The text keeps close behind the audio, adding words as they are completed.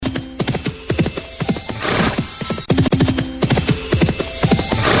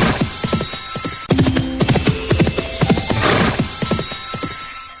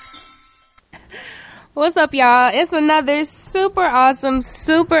What's up, y'all? It's another super awesome,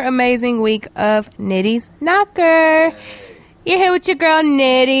 super amazing week of Nitty's Knocker. You're here with your girl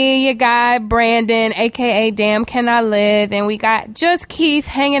Nitty, your guy Brandon, aka Damn Can I Live, and we got Just Keith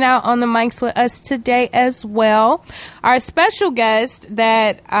hanging out on the mics with us today as well. Our special guest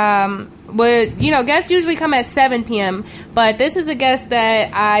that guests usually come at 7 p.m., but this is a guest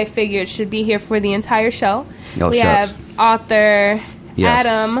that I figured should be here for the entire show. We have author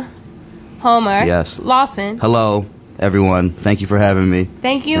Adam Homer Lawson. Hello, everyone. Thank you for having me.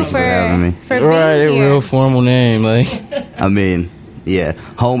 Thank you for having me. For right, being here. A real formal name, like. I mean, yeah.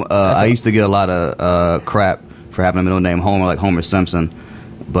 I used to get a lot of crap for having a middle name Homer, like Homer Simpson,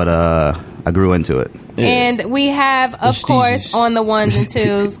 but I grew into it. Yeah. And we have, of course, on the ones and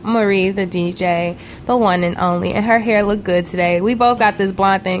twos, Marie, the DJ, the one and only, and her hair looked good today. We both got this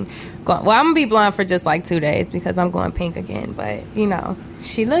blonde thing going. Well, I'm gonna be blonde for just like 2 days because I'm going pink again, but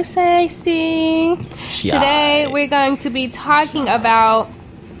she looks sexy. Today we're going to be talking about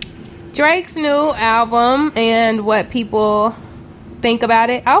Drake's new album and what people think about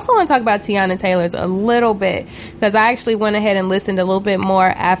it. I also want to talk about Tiana Taylor's a little bit because I actually went ahead and listened a little bit more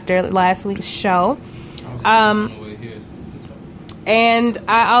after last week's show. And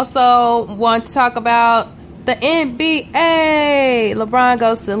I also want to talk about the NBA. LeBron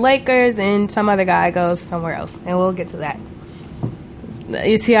goes to the Lakers and some other guy goes somewhere else, and we'll get to that.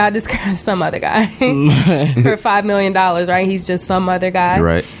 You see how I describe some other guy for $5 million, right? He's just some other guy.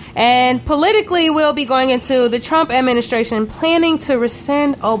 Right. And politically, we'll be going into the Trump administration planning to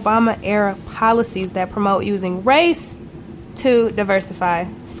rescind Obama-era policies that promote using race to diversify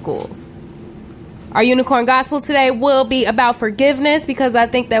schools. Our Unicorn Gospel today will be about forgiveness because I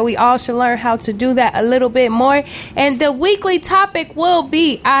think that we all should learn how to do that a little bit more. And the weekly topic will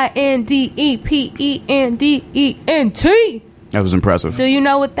be INDEPENDENT. That was impressive. Do you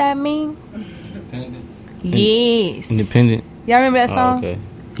know what that means? Independent. Yes. Independent. Y'all remember that song? Oh, okay.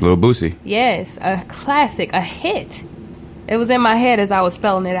 Little Boosie. Yes, a classic, a hit. It was in my head as I was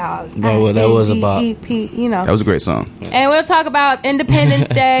spelling it out. What that was about. That was a great song. And we'll talk about Independence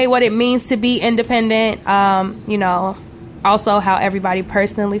Day, what it means to be independent. Also how everybody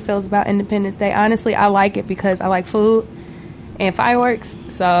personally feels about Independence Day. Honestly, I like it because I like food and fireworks.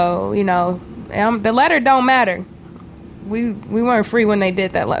 So, the letter don't matter. We weren't free when they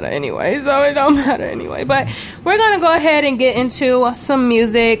did that letter anyway, so it don't matter anyway. But we're going to go ahead and get into some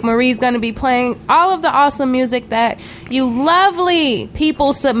music. Marie's going to be playing all of the awesome music that you lovely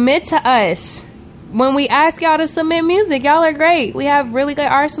people submit to us. When we ask y'all to submit music, y'all are great. We have really good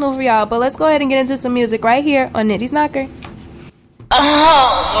arsenal for y'all. But let's go ahead and get into some music right here on Nitty's Knocker.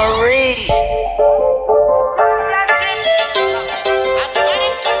 Oh, Marie.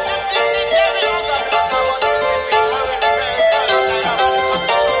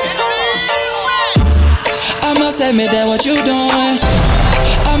 I must admit that what you doing.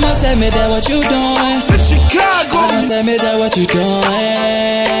 I must admit that what you doing. The Chicago. I must admit that what you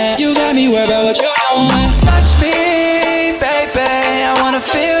doing. You got me worried about what you doing. Touch me, baby. I wanna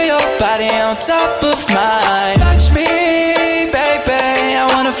feel your body on top of mine. Touch me, baby. I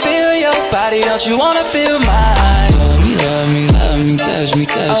wanna feel your body. Don't you wanna feel mine? Love me, love me, love me. Touch me,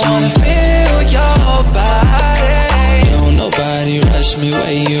 touch me. I wanna feel your body. Don't nobody rush me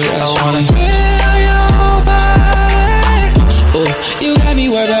where you rush me. I wanna feel your body. Oh, you got me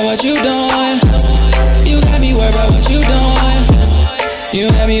worried about what you doing. You got me worried about what you doing.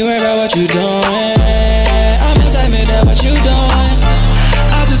 You got me worried about what you doing. I must admit that what you doing.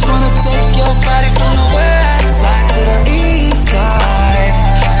 I just wanna take your body from the west side to the east side.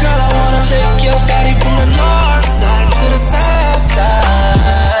 Girl, I wanna take your body from the north side to the south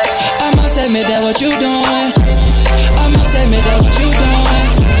side. I must admit that what you doing. I must admit that what you doing.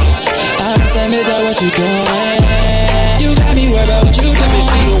 I must admit that what you doing. You got me worried about what you doing. Let me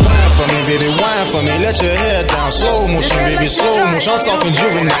see you whine for me, baby, whine for me. Let your hair down, slow motion, baby, slow motion. I'm talking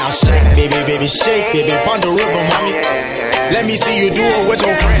juvenile. Shake, baby, baby, shake, baby, pon the river, mommy. Let me see you do it with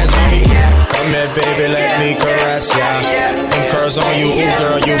your friends, mommy. Come here, baby, let me caress ya. Them curls on you, ooh,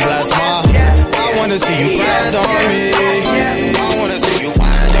 girl, you bless my. I wanna see you grind on me. I wanna see you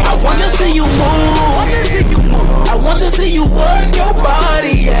whine. I wanna see you move. I want to see you work your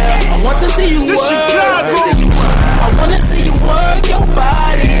body, yeah. I want to see you work. I wanna see you work your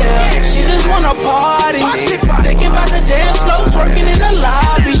body, yeah. She just wanna party. Thinking about the dance floor, twerking in the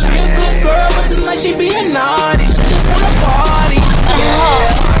lobby. She a good girl, but tonight she being naughty. She just wanna party,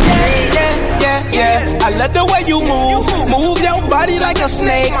 yeah. I love the way you move your body like a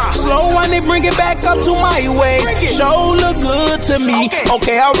snake. Slow wine and bring it back up to my waist. Show look good to me.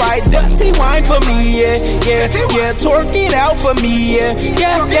 Okay, alright, dirty wine for me, yeah, yeah, yeah. Twerk it out for me, yeah,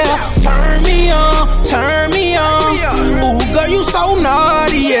 yeah, yeah. Turn me on, turn me on. Ooh, girl, you so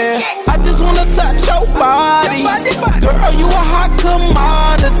naughty, yeah. I just wanna touch your body. Girl, you a hot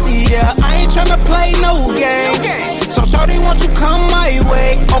commodity, yeah. I ain't tryna play no games. So shorty, won't you come my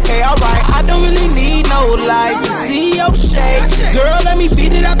way? Okay, alright, I don't really need no light to see your shade. Girl, let me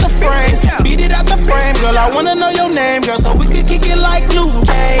beat it out the frame. Beat it out the frame, girl, I wanna know your name, girl, so we could kick it like Luke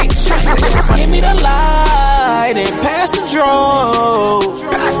Cage. Just give me the light and pass the drove.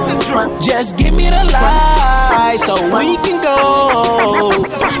 Just give me the light so we can go.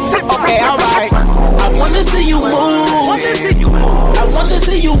 Okay, alright. I wanna see you move. I want to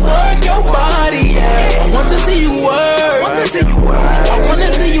see you work your body, yeah. I want to see you work. I wanna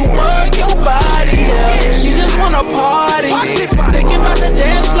see you work your body, yeah. She just wanna party. Thinking about the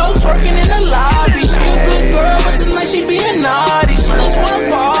dance floor, twerking in the lobby. She a good girl, but tonight she being naughty. She just wanna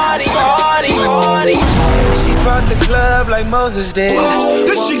party, party, party. She bought the club like Moses did.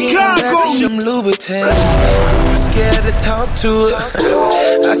 This Chicago. Some Louboutins. Scared to talk to her.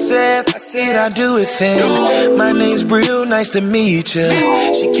 I said, I do it then. My name's Brill, nice to meet you.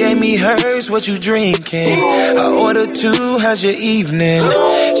 She gave me hers, what you drinking? I ordered 2, how's your evening?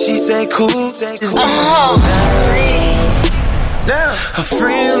 She said, cool. Now, her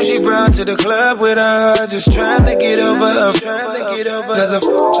friend she brought to the club with her, just trying to get over her. Cause of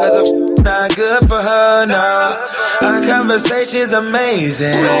not good for her, nah. Our conversation's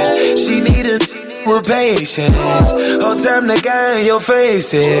amazing. She needed with patience. Whole time the guy in your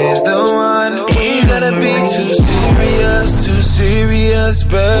face is the one. We ain't gotta be too serious,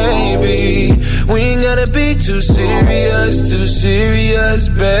 baby. We ain't gotta be too serious,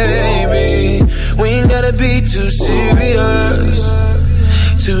 baby. We ain't gotta be too serious,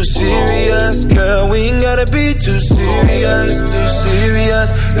 girl. We ain't gotta be too serious,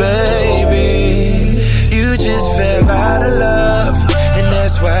 baby. You just fell out of love, and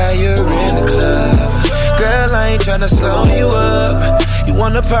that's why you're in the club. Girl, I ain't tryna slow you up. You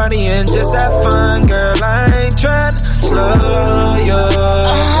wanna party and just have fun, girl. I ain't tryna slow you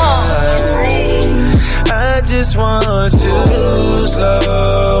up. I just want to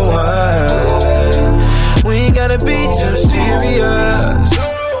slow wine. We ain't gotta be too serious.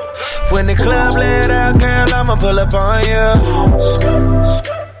 When the club let out, girl, I'ma pull up on you.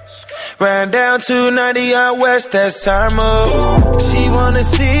 Ran down 290 out west, that's our move. She wanna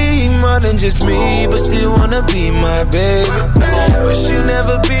see more than just me, but still wanna be my baby. But she'll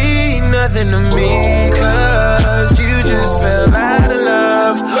never be nothing to me, cause you just fell out of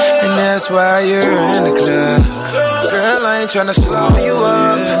love, and that's why you're in the club. Girl, I ain't tryna slow you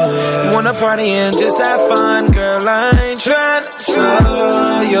up. You wanna party and just have fun, girl, I ain't tryna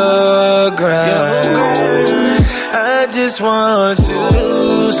slow your grind. I just want to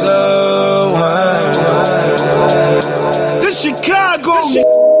slow wine. This Chicago.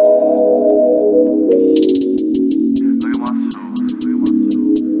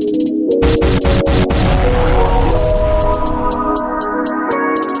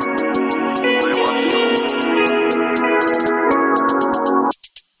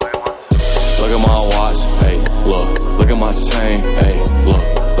 Look at my watch, hey, look at my chain, hey, look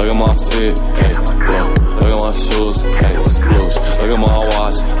at my fit, hey, look at my shoes, hey, look at my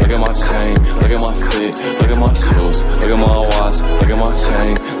watch, look at my chain, look at my fit, look at my shoes, look at my watch, look at my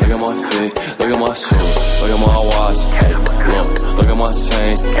chain, look at my fit, look at my shoes, look at my watch, hey, look at my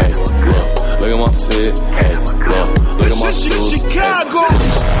chain, hey, look at my fit, hey, look at my shoes, Chicago.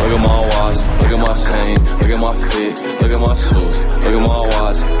 look at my watch, look at my chain, look at my fit, look at my shoes, look at my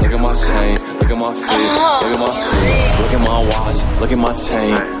watch, look at my chain, look at my fit, look at my shoes, look at my watch, look at my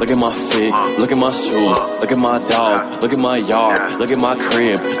chain, look at my fit, look at my shoes, look at my dog, look at my yard, look at my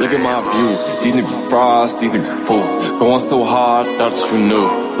crib, look at my view. These new fries, these new food, going so hard, thought you knew.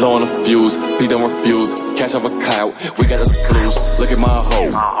 Blowing a fuse, please don't refuse. Catch up a clout, we got the screws. Look at my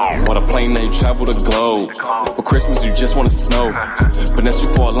hoe, on a plane that you travel the globe. For Christmas you just want to snow. Finesse you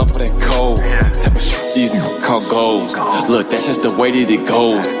for a lump of that cold. Type of shit these new car goes. Look, that's just the way that it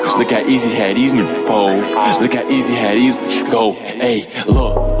goes. Look how easy had these new fold. Look how easy had these go. Hey,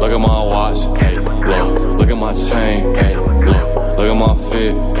 look at my watch. Hey, look at my chain. Hey, look at my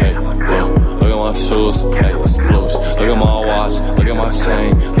fit. Hey, look at my shoes. Hey, sploosh. Look at my watch. Look at my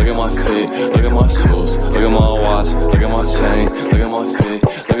chain. Look at my fit. Look at my shoes. Look at my watch. Look at my chain. Look at my fit.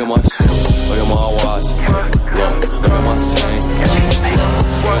 Look at my shoes. Look at my watch. Look at my chain.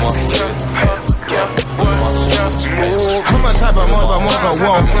 Look at my fit. I'm a type of mother,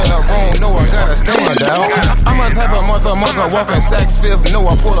 walk in the room, know I gotta stand out. I'm I'm a type of motherfucker walking Saks Fifth, know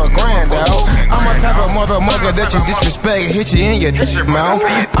I pull a grand out. I'm a type of motherfucker that you disrespect, hit you in your mouth.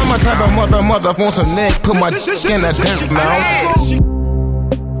 I'm a type of motherfucker want some neck, put my dick in the dirt mouth.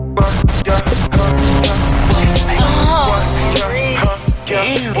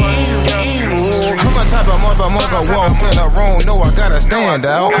 I'm a type of motherfucker walk in a room, know I gotta stand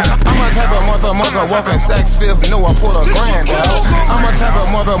out. I'm a type of motherfucker walking Saks Fifth, know I pull a grand out. I'm a type of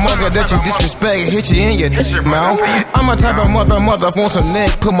motherfucker that you disrespect, hit you in your mouth. I'm a type of motherfucker want some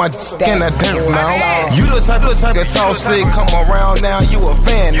neck, put my dick in the dirt mouth. You the type of talk sick, come around now, you a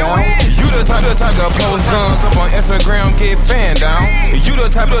fan now. You the type of post guns up on Instagram, get fan down. You the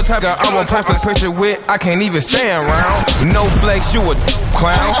type of I won't post a picture with, I can't even stand around. No flex, you a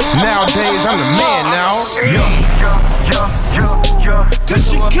clown. Nowadays I'm the man now. The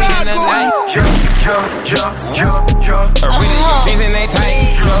Chicago. Really jeans and they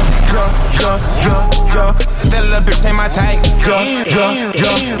tight. That little bitch ain't my type.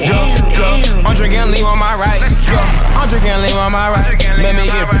 I'm drinking lean on my right. I'm drinking lean on my right. Let me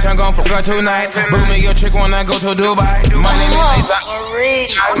get rich, I'm gon' fuck her tonight. Book me a chick when I go to Dubai. My name is Asa.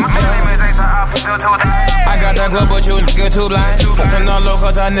 I got that glove, but you nigga too blind. Fuckin' all low,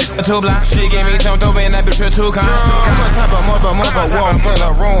 cause I nigga too blind. She gave me some dope and that bitch was too kind. I'm a type of motherfucker walk in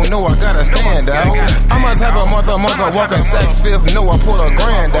a room, know I gotta stand out. I'm a type of motherfucker walking Saks Fifth, know I pull a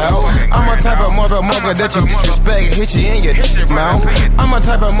grand out. I'm a type of motherfucker that you disrespect, hit you in your mouth. I'm a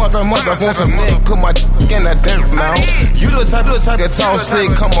type of motherfucker want some neck, put my dick in the dirt mouth. You the type that talk sick,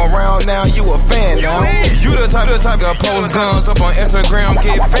 come around now, you a fan now. You the type that post guns up on Instagram,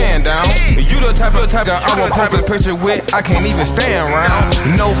 get fan down. You the type that I won't post a picture with, I can't even stand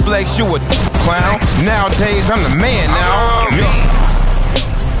around. No flex, you a clown. Nowadays I'm the man now.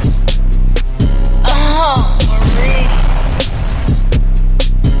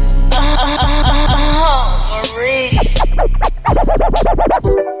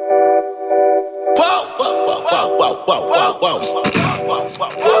 Whoa. Yeah.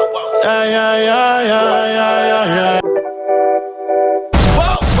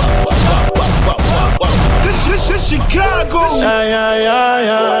 This is Chicago. Yeah.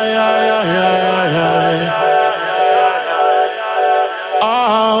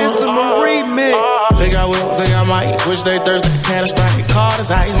 Oh, it's a Marie mix. Think I will, think I might. Wish they thirst like a can of Sprite. Call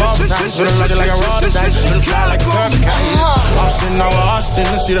this ice, ball this ice. Finna look it like a raw dice. Finna fly like a perfect kite. Austin over Austin.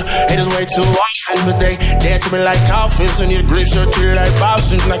 See the haters way too often, but they dance to me like coffins. I need a green shirt, treated like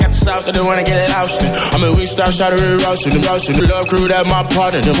Boston. I got the South, I don't wanna get it ousted. I'm a weak star, shot of roasting. The love crew that my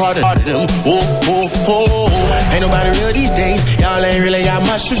part of them. Ain't nobody real these days. Y'all ain't really got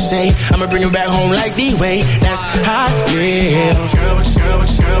much to say. I'ma bring you back home like D-Way. That's how I live. Girl,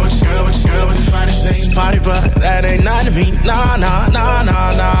 what the finest things party, but that ain't not to me. Nah. I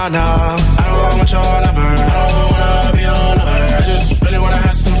don't want your number. I don't wanna be your lover. I just really wanna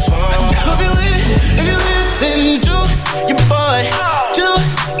have some fun. So if you with it, then do your boy. Do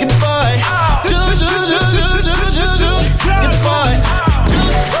your boy. Do your boy. Do your boy. Do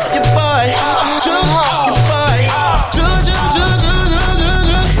your boy.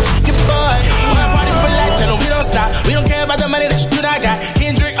 Your boy. When I party for like, tell them we don't stop. We don't care about the money that you do not got.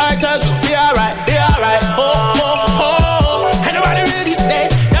 Kendrick, Arthurs, we'll be alright. Ain't nobody real these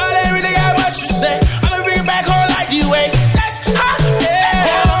days. Y'all ain't really got much to say. I'ma bring it back home like D-Way. That's hot, yeah.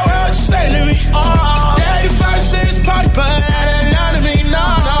 Whole world just saying to me. Daddy first say it's party, but that ain't none of me. No. I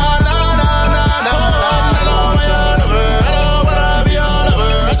don't want your number. I don't wanna be your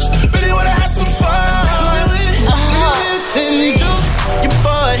lover. I just really wanna have some fun. So be with it, then you do your boy. Do your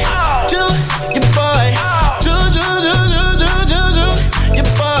boy. Do your boy. Do your boy. Do your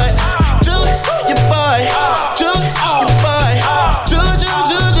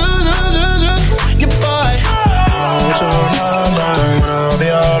boy. Your boy. I don't want your number. I wanna be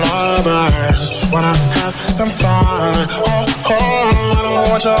your lover. I just wanna have some fun. I don't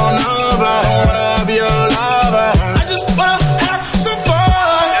want your number. I wanna be your lover. I just wanna have some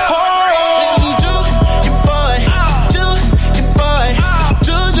fun. Do your boy. Do your boy. Do your boy.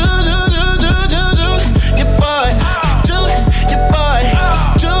 Do your boy.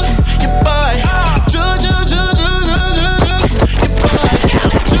 Do your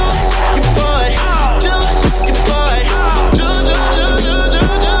boy.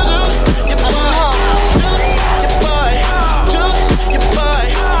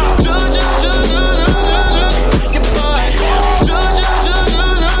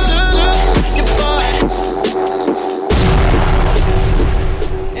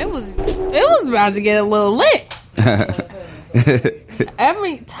 It was about to get a little lit.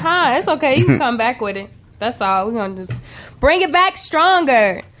 Every time. It's okay. You can come back with it. That's all. We're going to just bring it back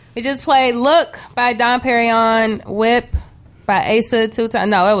stronger. We just played Look by Don Perignon, Whip by Asa 2 Times.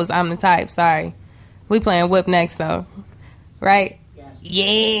 No, it was I'm the Type, sorry. We playing Whip next, though. Right?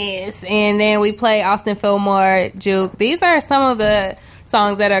 Yes. And then we play Austin Fillmore, Juke. These are some of the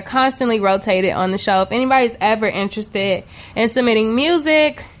songs that are constantly rotated on the show. If anybody's ever interested in submitting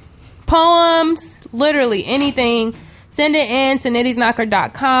music, poems, literally anything, send it in to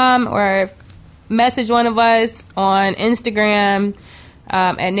nittiesknocker.com or message one of us on Instagram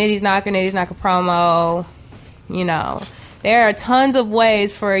at Nitty's Knocker promo. You know, there are tons of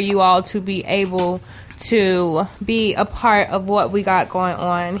ways for you all to be able to be a part of what we got going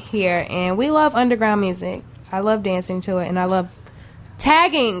on here. And we love underground music. I love dancing to it, and I love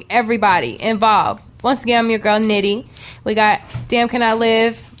tagging everybody involved. Once again, I'm your girl, Nitty. We got Damn Can I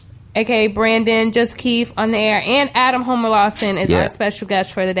Live, a.k.a. Brandon, Just Keith on the air, and Adam Homer Lawson is our special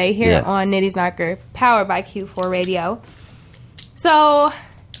guest for the day here on Nitty's Knocker, powered by Q4 Radio. So,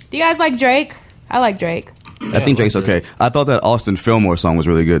 do you guys like Drake? I like Drake. I think Drake's okay. I thought that Austin Fillmore song was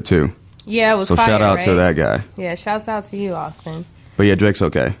really good, too. Yeah, it was so fire, shout out right? to that guy. Yeah, shouts out to you, Austin. But yeah, Drake's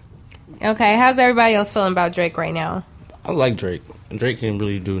okay. Okay, how's everybody else feeling about Drake right now? I like Drake. Drake can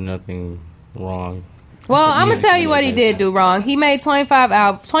really do nothing wrong. Well, I'm going to tell you what he did do wrong. He made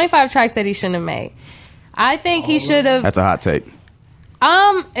 25 tracks that he shouldn't have made. I think he should have... That's a hot take.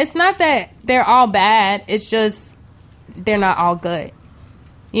 It's not that they're all bad. It's just they're not all good.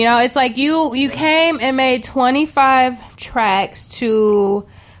 You know, it's like you came and made 25 tracks to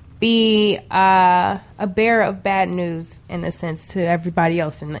be a bearer of bad news, in a sense, to everybody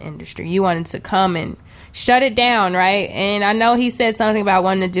else in the industry. You wanted to come and shut it down, right? And I know he said something about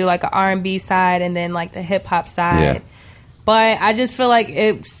wanting to do like an R&B side and then like the hip-hop side. Yeah. But I just feel like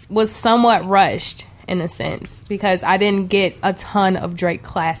it was somewhat rushed, in a sense, because I didn't get a ton of Drake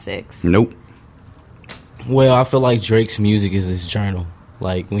classics. Nope. Well, I feel like Drake's music is his journal.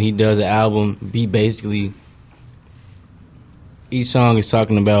 Like, when he does an album, he basically... Each song is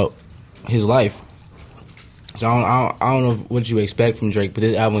talking about his life. So I don't know what you expect from Drake, but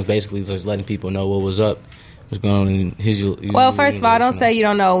this album is basically just letting people know what was up, what's going on in his... Well, first of all, don't say you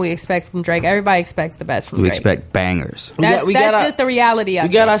don't know what we expect from Drake. Everybody expects the best from We Drake. expect bangers. That's just the reality of it.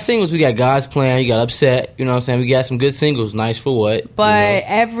 We got our singles. We got God's Plan. You got Upset. You know what I'm saying? We got some good singles. Nice for what? But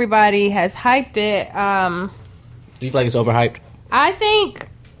everybody has hyped it. Do you feel like it's overhyped? I think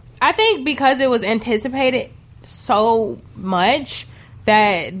because it was anticipated so much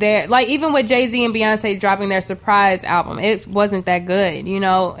that they're like, even with Jay-Z and Beyonce dropping their surprise album, it wasn't that good. You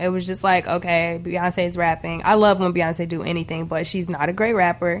know, it was just like, okay, Beyonce's rapping. I love when Beyonce do anything, but she's not a great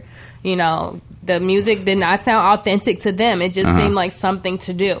rapper. You know, the music did not sound authentic to them. It just seemed like something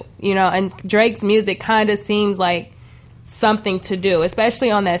to do. You know, and Drake's music kind of seems like something to do,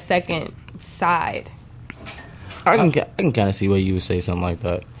 especially on that second side. I can kind of see why you would say something like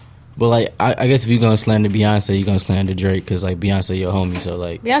that. But, like, I guess if you're going to slander Beyonce, you're going to slander Drake because, like, Beyonce your homie, so,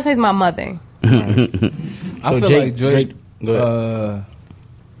 like... Beyonce's my mother. I feel like Drake... go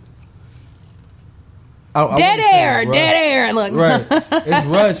ahead. Dead air. Look. Right. It's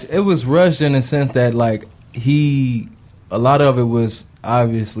rushed. It was rushed in the sense that, like, a lot of it was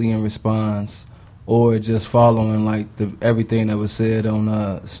obviously in response or just following, like, everything that was said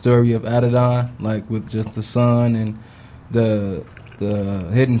on Story of Adidon, like, with just the son and the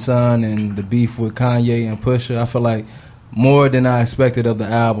Hidden Son and the beef with Kanye and Pusha. I feel like more than I expected of the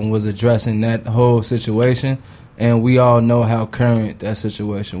album was addressing that whole situation, and we all know how current that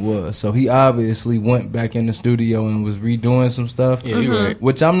situation was. So he obviously went back in the studio and was redoing some stuff. Yeah, you're right.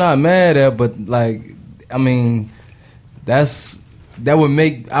 Which I'm not mad at, but, like, I mean, that would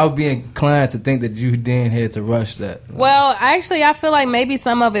make... I would be inclined to think that you then had to rush that. Well, actually, I feel like maybe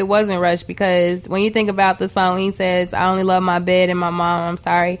some of it wasn't rushed, because when you think about the song, he says, I only love my bed and my mom, I'm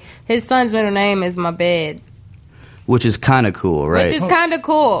sorry. His son's middle name is My Bed. Which is kind of cool, right? Which is kind of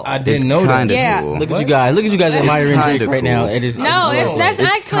cool. I didn't know that. Yeah. Cool. Look at you guys admiring Drake kinda right now. cool. It is That's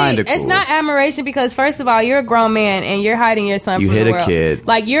It's actually, kinda it's cool. not admiration, because first of all, you're a grown man and you're hiding your son You from hit the a world. kid.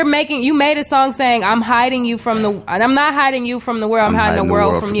 Like, you made a song saying, I'm hiding you from the, and I'm not hiding you from the world, I'm hiding the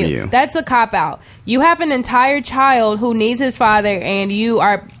world from you. That's a cop-out. You have an entire child who needs his father, and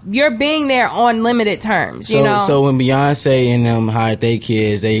you're being there on limited terms, you know? So when Beyonce and them hide their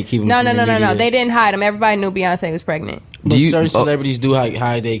kids, they keep them No. from the media. They didn't hide them. Everybody knew Beyonce was pregnant. But certain celebrities do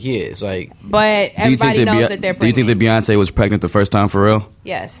hide their kids. Like, But everybody knows that they're pregnant. Do you think that Beyonce was pregnant the first time for real?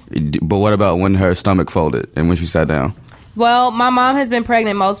 Yes. But what about when her stomach folded and when she sat down? Well, my mom has been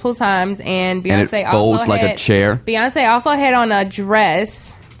pregnant multiple times, and Beyonce And it folds like a chair? Beyonce also had on a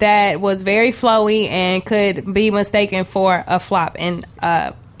dress that was very flowy and could be mistaken for a flop and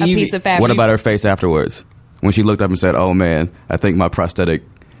a piece of fabric. What about her face afterwards? When she looked up and said, oh man, I think my prosthetic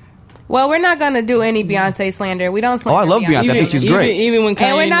Well, we're not going to do any Beyonce slander. We don't slander I love Beyonce. I think she's great. Even when Kanye,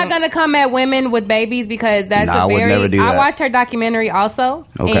 and we're not going to come at women with babies because that's I would never do that. I watched her documentary also,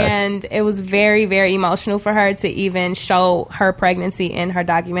 Okay. and it was very, very emotional for her to even show her pregnancy in her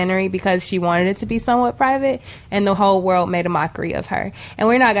documentary because she wanted it to be somewhat private, and the whole world made a mockery of her. And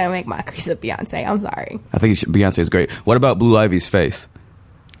we're not going to make mockeries of Beyonce. I'm sorry. I think Beyonce is great. What about Blue Ivy's face?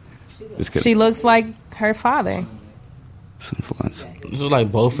 She looks like her father. Influence. This is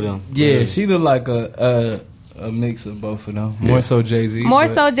like both of them. Yeah, she look like a mix of both of them. More so Jay-Z. More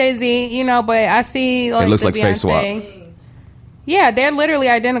so Jay-Z, you know, but I see like It looks the like face swap. Yeah, they're literally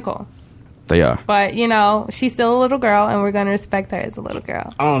identical. They are. But, you know, she's still a little girl, and we're going to respect her as a little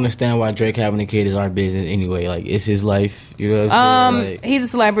girl. I don't understand why Drake having a kid is our business anyway. Like, it's his life. You know what I'm saying? Like, He's a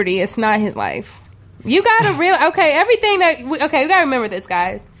celebrity. It's not his life. You got to everything we got to remember this,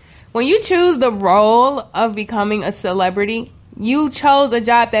 guys. When you choose the role of becoming a celebrity, you chose a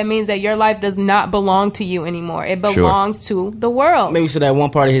job that means that your life does not belong to you anymore. It belongs to the world. maybe so that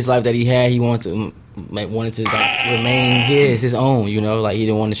one part of his life that he had, he wanted to like, remain his own, you know, like he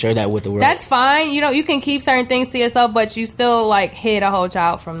didn't want to share that with the world. That's fine. You know, you can keep certain things to yourself, but you still like hid a whole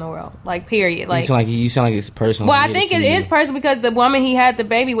child from the world. Like, period. Like, you sound like it's personal. well, I think it is personal because the woman he had the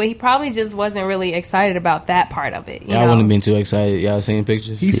baby with, he probably just wasn't really excited about that part of it. Y'all wouldn't have been too excited. Y'all seen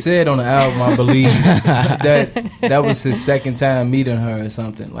pictures? He said on the album, I believe, that was his second time meeting her or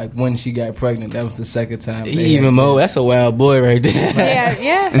something. Like when she got pregnant, that was the second time. He even more. That's a wild boy right there.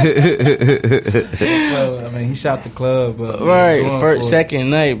 Yeah. So, I mean, he shot the club. Right, second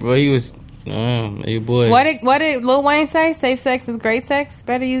night, bro. He was, your boy. What did Lil Wayne say? Safe sex is great sex.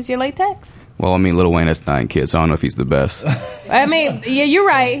 Better use your latex. Well, I mean, Lil Wayne has 9 kids, so I don't know if he's the best. I mean, yeah, you're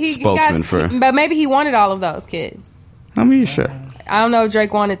right. Spokesman for. But maybe he wanted all of those kids. I mean, sure. I don't know if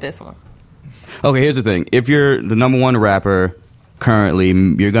Drake wanted this one. Okay, here's the thing. If you're the number one rapper currently,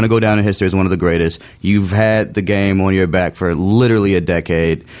 you're going to go down in history as one of the greatest. You've had the game on your back for literally a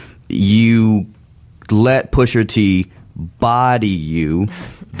decade. You let Pusha T body you,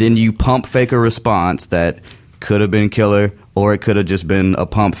 then you pump fake a response that could have been killer or it could have just been a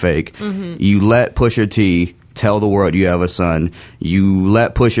pump fake. Mm-hmm. You let Pusha T tell the world you have a son. You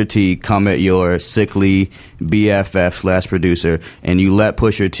let Pusha T come at your sickly BFF / producer, and you let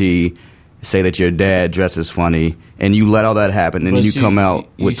Pusha T say that your dad dresses funny, and you let all that happen, and then you come out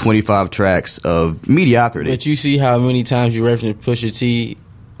with 25 tracks of mediocrity. But you see how many times you reference Pusha T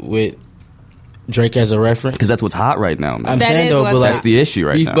with Drake as a reference? Because that's what's hot right now, man. I'm saying though, but that's the issue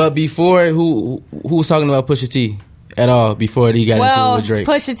right now. But before, who was talking about Pusha T at all before he got into it with Drake?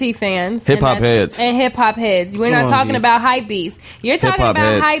 Pusha T fans, hip hop heads, and hip hop heads. We're not talking about hype beasts. You're talking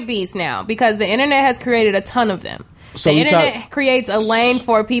about hype beasts now because the internet has created a ton of them. So the internet creates a lane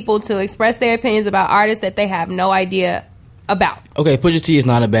for people to express their opinions about artists that they have no idea about. Okay, Pusha T is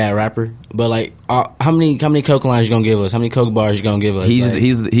not a bad rapper, but like, how many Coke lines you gonna give us? How many Coke bars you gonna give us?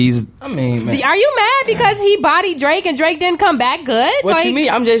 He's. I mean, man. Are you mad because he bodied Drake and Drake didn't come back good? What you mean?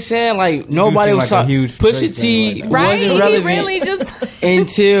 I'm just saying, like, nobody was talking. Pusha T wasn't relevant really just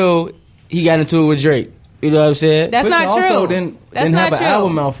until he got into it with Drake. You know what I'm saying? That's not true. Also didn't have an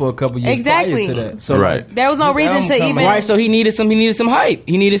album out for a couple years prior to that. So right. There was no reason to even. Right, so he needed some hype.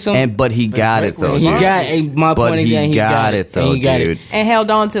 He needed some. But he got it though. He got it though, dude. And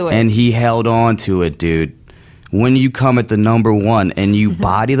held on to it. And he held on to it, dude. When you come at the number one and you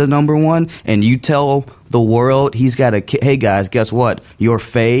body the number one and you tell the world he's got a hey guys, guess what?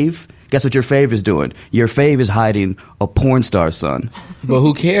 Guess what your fave is doing? Your fave is hiding a porn star son. But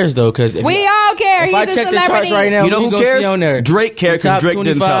who cares though? Because we all care. If I check the charts right now, you know who cares? On there? Drake cares because Drake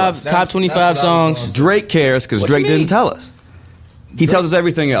didn't tell us. Top 25 songs. Drake cares because Drake didn't tell us. He tells us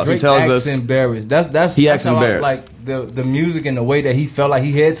everything else. Drake He tells us embarrassed. That's how embarrassed. Like the music and the way that he felt like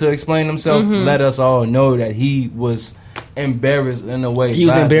he had to explain himself. Let us all know that he was embarrassed in a way. He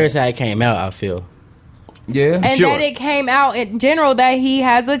was embarrassed how it came out. I feel. Yeah, and that it came out in general that he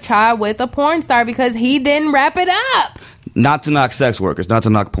has a child with a porn star because he didn't wrap it up. Not to knock sex workers, not to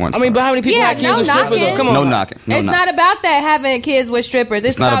knock porn stars. I mean, but how many people have kids with strippers? Though? Come on, no knocking. It's not about that having kids with strippers.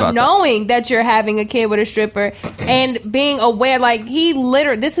 It's about knowing that you're having a kid with a stripper and being aware. Like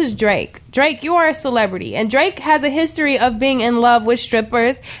this is Drake. Drake, you are a celebrity, and Drake has a history of being in love with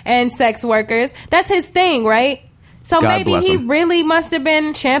strippers and sex workers. That's his thing, right? So God maybe he really must have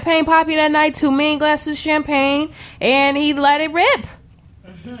been champagne poppy that night, 2 million glasses of champagne, and he let it rip.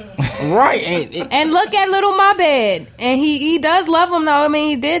 Right. And look at Little My Bed. And he does love him, though. I mean,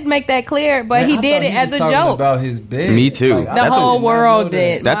 he did make that clear, but he did it as a joke. About his bed. Me too. Like, the whole world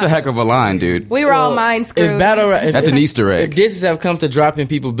did. That's a heck of a line, dude. We were all mind screwed. That's an Easter egg. If disses have come to dropping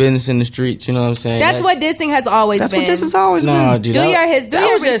people business in the streets, you know what I'm saying? That's what dissing has always been. That's what this has always been. Dude, do your that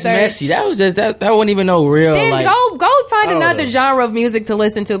was research. just messy. That was just that wasn't even no real. Then like, go find another genre of music to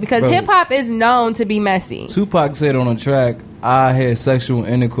listen to because hip hop is known to be messy. Tupac said on a track, "I had sexual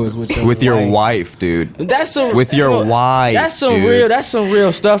intercourse with your wife, dude." That's some with your wife. That's some dude. real. That's some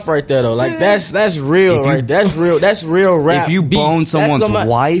real stuff right there, though. Like that's real, right? That's real. That's real rap. If you bone someone's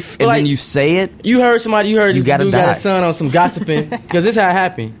wife and then you say it, you heard somebody. You heard you this gotta dude die. got a son on some gossiping because this how it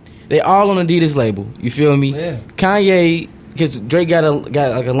happened. They all on Adidas label. You feel me? Yeah. Kanye, because Drake got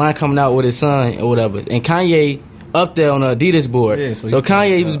like a line coming out with his son or whatever, and Kanye up there on the Adidas board. Yeah, so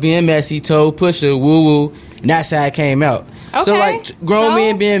Kanye was being messy, told Pusha woo woo, and that's how it came out. Okay. So like grown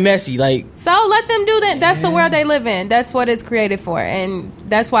men being messy, like. So let them do that. That's the world they live in. That's what it's created for, and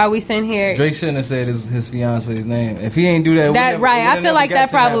that's why we sitting here. Drake shouldn't have said his fiance's name. If he ain't do that, I feel like that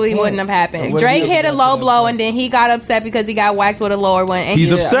probably wouldn't have happened. Drake hit a low blow, and then he got upset because he got whacked with a lower one. And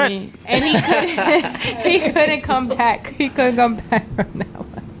he's upset, and he couldn't come back. He couldn't come back from that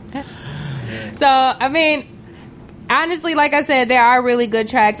one. So I mean, honestly, like I said, there are really good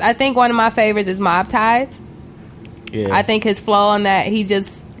tracks. I think one of my favorites is Mob Ties. Yeah. I think his flow on that, he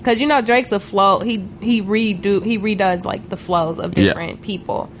just, because you know Drake's a flow, he redoes like the flows of different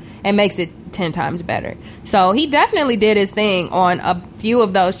people and makes it 10 times better. So he definitely did his thing on a few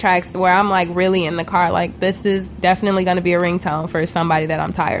of those tracks where I'm like really in the car, like this is definitely going to be a ringtone for somebody that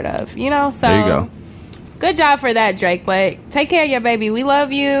I'm tired of, you know? So there you go. Good job for that, Drake. But take care of your baby. We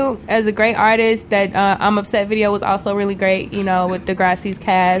love you as a great artist. That I'm Upset video was also really great, you know, with Degrassi's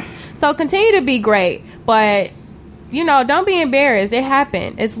cast. So continue to be great, but you know, don't be embarrassed. It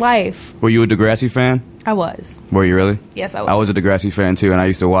happened. It's life. Were you a Degrassi fan? I was. Were you really? Yes, I was. I was a Degrassi fan too, and I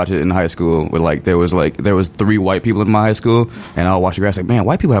used to watch it in high school. With there was 3 white people in my high school, and I would watch Degrassi. Like, man,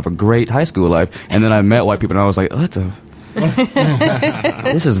 white people have a great high school life. And then I met white people, and I was like, oh,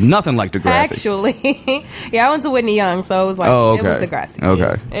 this is nothing like Degrassi. Actually, yeah, I went to Whitney Young, so it was like, it was Degrassi.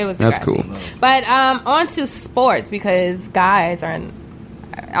 Okay, it was Degrassi. That's cool. But on to sports, because guys are.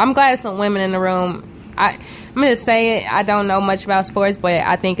 I'm glad some women in the room. I'm gonna say it. I don't know much about sports, but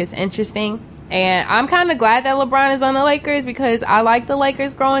I think it's interesting. And I'm kind of glad that LeBron is on the Lakers because I like the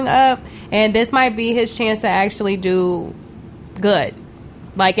Lakers growing up. And this might be his chance to actually do good.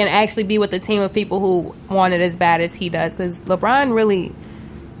 Like, and actually be with a team of people who want it as bad as he does. Because LeBron really,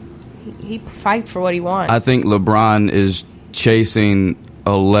 he fights for what he wants. I think LeBron is chasing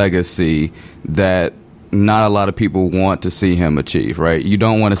a legacy that not a lot of people want to see him achieve, right? You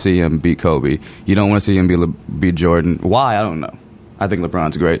don't want to see him beat Kobe. You don't want to see him beat Jordan. Why? I don't know. I think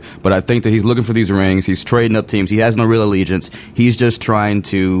LeBron's great. But I think that he's looking for these rings. He's trading up teams. He has no real allegiance. He's just trying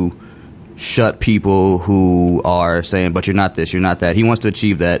to shut people who are saying, but you're not this, you're not that. He wants to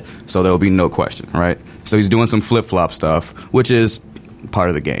achieve that, so there will be no question, right? So he's doing some flip-flop stuff, which is part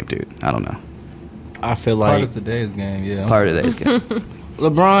of the game, dude. I don't know. I feel like... Part of today's game, yeah. Part of today's game.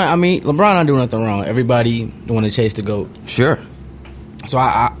 LeBron don't do nothing wrong. Everybody want to chase the GOAT. Sure. So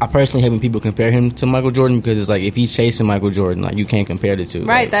I personally hate when people compare him to Michael Jordan because it's like if he's chasing Michael Jordan, like you can't compare the two.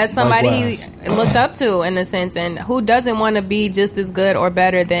 Right, like, that's somebody he looked up to in a sense, and who doesn't want to be just as good or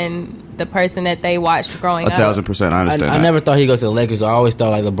better than the person that they watched growing up? 1,000%, I understand. I never thought he'd go to the Lakers. I always thought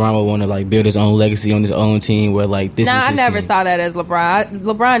like LeBron would want to like build his own legacy on his own team. Where like this. I never team. saw that as LeBron.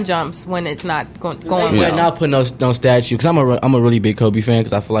 LeBron jumps when it's not going well. Not putting no statue because I'm a really big Kobe fan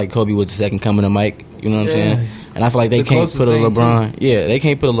because I feel like Kobe was the second coming of Mike. You know what I'm saying? And I feel like they can't put a LeBron. Yeah, they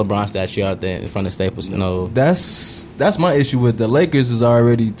can't put a LeBron statue out there in front of Staples. No, that's my issue with the Lakers. Is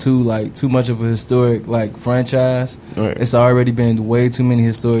already too much of a historic franchise. Right. It's already been way too many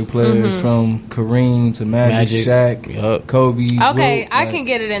historic players from Kareem to Magic. Shaq, Kobe. Okay, Wilt, I can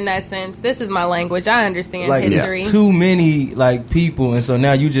get it in that sense. This is my language. I understand history. Too many people, and so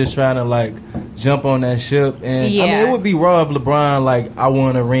now you just trying to jump on that ship. And I mean, it would be raw if LeBron I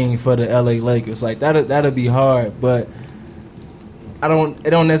won a ring for the LA Lakers. That'd be hard. But it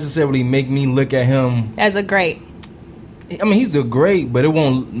don't necessarily make me look at him as a great. I mean, he's a great, but it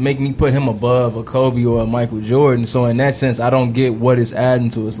won't make me put him above a Kobe or a Michael Jordan. So in that sense, I don't get what it's adding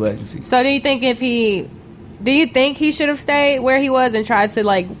to his legacy. So do you think he should have stayed where he was and tried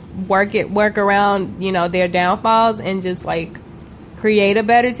to work around their downfalls and just create a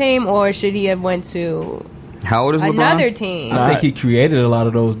better team, or should he have went to how old is LeBron? Another team? I think he created a lot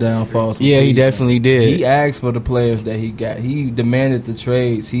of those downfalls. Yeah, he definitely did. He asked for the players that he got. He demanded the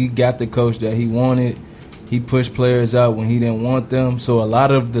trades. He got the coach that he wanted. he pushed players out when he didn't want them. So a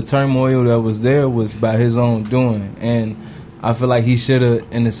lot of the turmoil that was there was by his own doing. And I feel like he should have,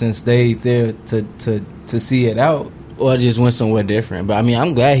 in a sense, stayed there to see it out. Or just went somewhere different. But, I mean,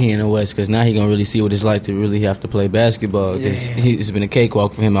 I'm glad he in the West because now he going to really see what it's like to really have to play basketball. Because it's been a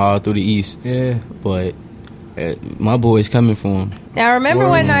cakewalk for him all through the East. Yeah. But my boy's coming for him. Now, remember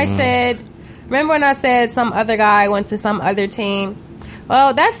when I said some other guy went to some other team?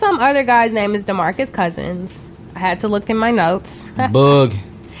 Well, that some other guy's name is DeMarcus Cousins. I had to look in my notes. Bug.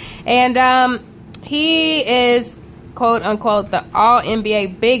 And he is, quote, unquote, the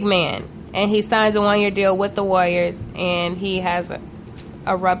all-NBA big man. And he signs a 1-year deal with the Warriors, and he has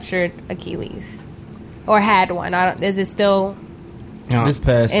a ruptured Achilles, or had one. Is it still this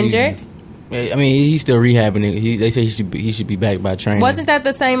past injured? Season. I mean, he's still rehabbing it. They say he should be back by training. Wasn't that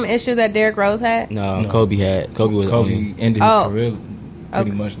the same issue that Derrick Rose had? No. Kobe had. Kobe ended his career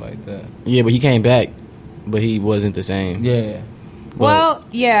pretty much like that. Yeah, but he came back, but he wasn't the same. Yeah. Well,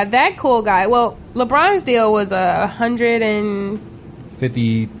 yeah, that cool guy. Well, LeBron's deal was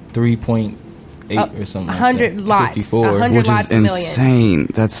 53.8 or something. 100 lots. 54, 100 which lots is insane.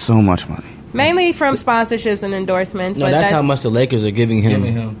 That's so much money. Mainly from sponsorships and endorsements. No, but that's how much the Lakers are giving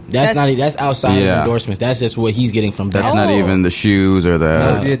him. That's outside of endorsements. That's just what he's getting from That's not even the shoes or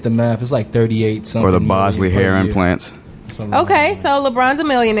the... I did the math. It's like 38 something. Or the Bosley hair implants. Okay, so LeBron's a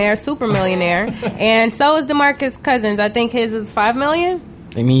millionaire, super millionaire. And so is DeMarcus Cousins. I think his is $5 million.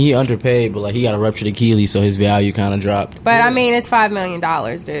 I mean, he underpaid, but like he got a ruptured Achilles, so his value kind of dropped. But I mean, it's $5 million,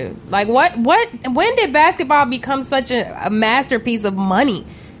 dude. Like, what? When did basketball become such a masterpiece of money?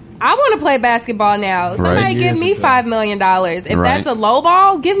 I want to play basketball now. Somebody give me $5 million. If that's a low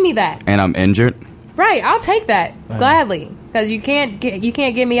ball, give me that. And I'm injured. Right, I'll take that gladly because you can't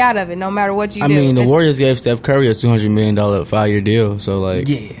get me out of it no matter what you do. I mean, the Warriors gave Steph Curry a $200 million 5-year deal, so like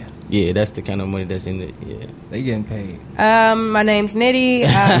yeah, that's the kind of money that's in it. Yeah, they getting paid. My name's Nitty.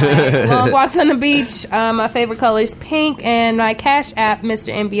 Long walks on the beach. My favorite color is pink, and my Cash App,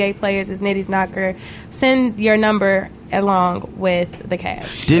 Mr. NBA Players, is Nitty's Knocker. Send your number along with the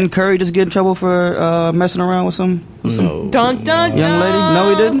cash. Didn't Curry just get in trouble for messing around with some dun, dun, young lady? No,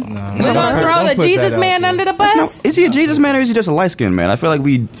 he didn't. No. We're gonna throw the Jesus man under the bus. Is he a Jesus man or is he just a light skinned man? I feel like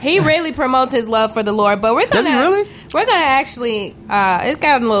he really promotes his love for the Lord, but we're gonna. Does he really? We're gonna actually. It's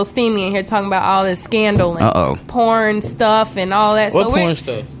gotten a little steamy in here talking about all this scandal and porn stuff and all that. What porn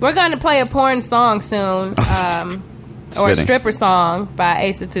stuff? We're gonna play a porn song soon, or a stripper song by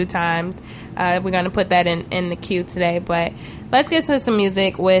Ace of Two Times. We're going to put that in the queue today. But let's get to some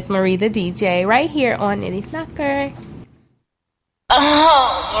music with Marie the DJ right here on Nitty's Knocker.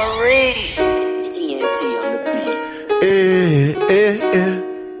 Oh, Marie. TNT on the beat.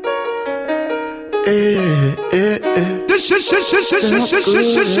 This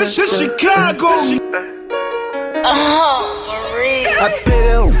Chicago. Oh, Marie. I pay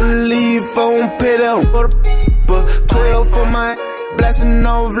that leave phone, pay that 12 for my blasting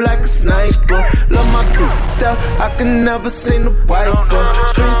off like a sniper. Love my bitch out, I can never see no wifer.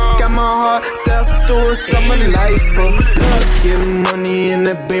 Streets got my heart, death through a summer lifer. Love getting money in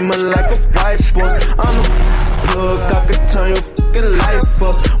that beamer like a wiper. I'm a plug, I could turn your fucking life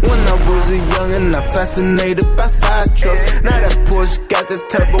up. When I was a youngin', I fascinated by fire trucks. Now that Porsche got the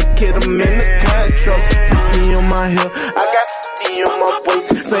turbo kit, I'm in the car truck. 50 on my hill, I got 50 on my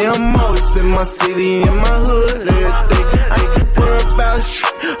waist. Say I'm always in my city, in my hood every day. I ain't worried about shit,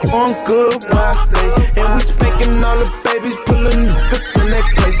 on good while I stay. And we spanking all the babies, pulling niggas in that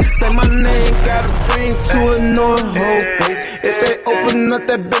place. Say my name, gotta bring to a North whole way. If they open up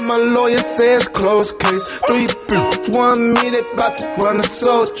that bit, my lawyer says closed case. 3 bitches want me, they bout to run a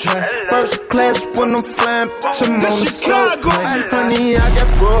soul train. First class when I'm flying, bitch, I'm on the soul plane. Honey, I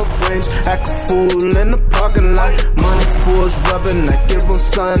got broad range, act a fool in the parking lot. Money fools rubbing, I give them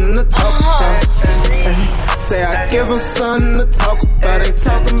something to talk about. Say I give them something to talk about. Ain't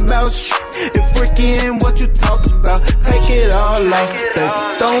talking about shit. If Ricky ain't what you talk about, take it all off, baby.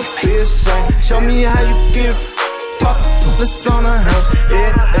 Don't be ashamed. Show me how you give. Pop this on the house.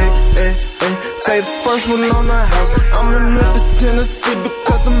 Say the first one on the house. I'm in Memphis, Tennessee,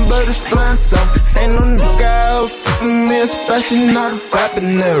 because them birds flying south. Ain't no nigga out for me, especially not a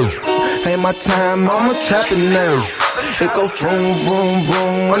rapping now. Ain't my time, I'm a trapping now. It go vroom, vroom,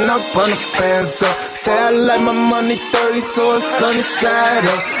 vroom when I run the fans up. Say I like my money 30, so it's sunny side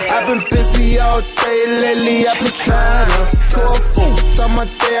up. I've been busy all day lately, I've been trying to pour food on my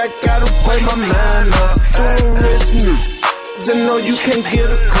day, I gotta weigh my mind up. Doing rich news, I know you can't get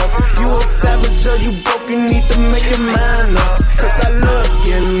a cup. You a savage or you broke, you need to make your mind up. Cause I love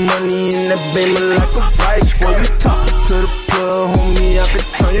getting money in that baby like a white boy. You talking to the plug, homie, I could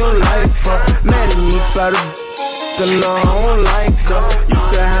turn your life up. Mad at me, but got a then I don't like her. You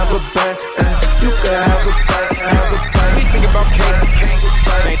can have a back, you can have a back, We think about cake,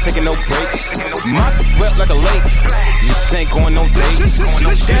 ain't taking no breaks. My wet like a lake, ain't going no dates.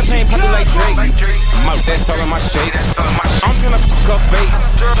 Champagne poppin' like Drake, that's all in my shape. I'm tryna fuck her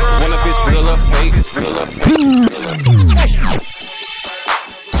face, one of his real or fake.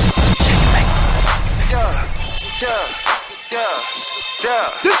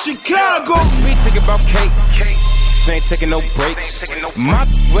 This Chicago. We think about cake, ain't taking no breaks. My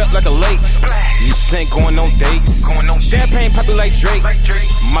wet like a lake, ain't going no dates. Champagne poppin' like Drake,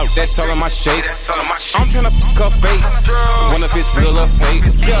 that's all in my shape. I'm tryna fuck her face, one of his real or fake.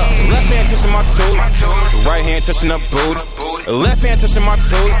 Left hand touching my toe, right hand touching the booty. Left hand touching my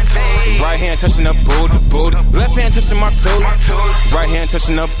toe, right hand touching the booty. Left hand touching my toe, right hand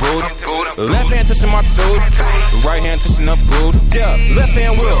touching the booty. Left hand touching my toe, right hand touching the booty. Left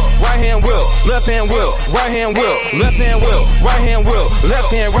hand wheel, right hand wheel, left hand wheel, right hand wheel, left hand wheel, right hand wheel, left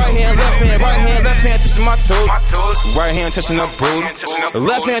hand, right hand, left hand, right hand, left hand touching my toe, right hand touching the booty.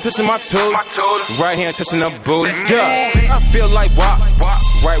 Left hand touching my toe, right hand touching the booty. I feel like WAP,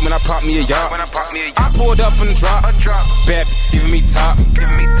 right when I pop me a yacht. I pulled up in the drop, bad giving me top.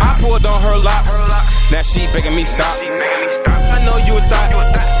 I pulled on her locks, now she begging me stop. I know you a thought,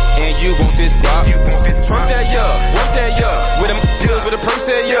 and you want this guap. Twerk that work that with them pills with a purse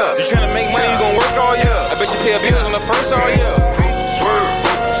that You tryna make money, you gon' work all year. I bet you pay bills on the first all year.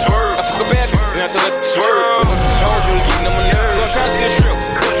 Swerve, I fuck a bad and I tell her swerve. Told you to get on my nerves. I'm tryna see a strip,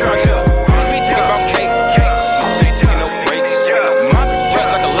 tryna tell. We think about cake, ain't taking no breaks. My wet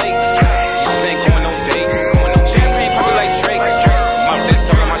like a lake, ain't going no dates. Champagne poppin' like Drake, that's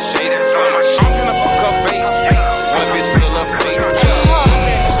all in my shape. I'm tryna fuck her face, one of his real or fake. Left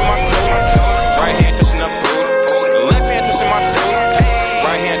hand touching my toe, right hand touching the booty. Left hand touching my toe,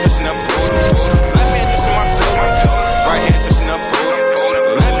 right hand touching the booty. Left hand touching my toe, right hand touching the booty.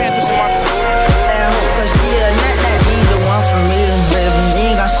 Left hand touching my toe. Cause she a nut that need the one for me, baby. You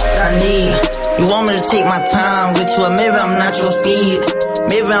ain't got shit I need. You want me to take my time with you, or maybe I'm not your speed.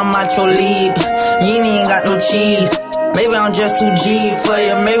 Maybe I'm not your lead. You ain't even got no cheese. Maybe I'm just too G for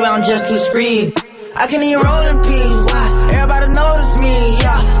you. Maybe I'm just too screed. I can even roll in peace. Why? Everybody notice me.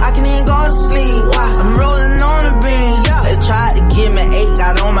 Yeah, I can even go to sleep. Why? I'm rolling on the beam. Yeah, they tried to give me 8,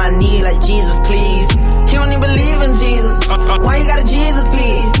 got on my knee like Jesus, please. He don't even believe in Jesus. Why you got a Jesus,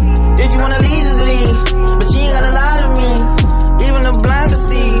 please? If you wanna leave, just leave. But you ain't gotta lie to me. Even the blind can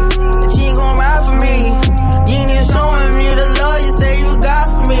see that you ain't gon' ride for me. You ain't even showing me the love you say you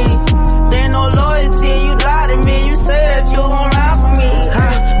got for me. There ain't no loyalty, you lie to me. You say that you gon' ride for me.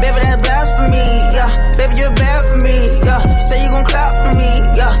 Huh? Baby, that's blasphemy. Yeah, baby, you're bad for me. Yeah, you say you gon' clap for me.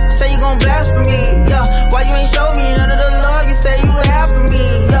 Yeah, say you gon' blaspheme. Yeah, why you ain't show me none of the love you say you have for me?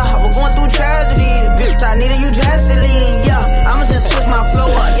 Yeah, we're going through tragedy. Bitch, I needed you drastically. Yeah, I'ma just switch my flow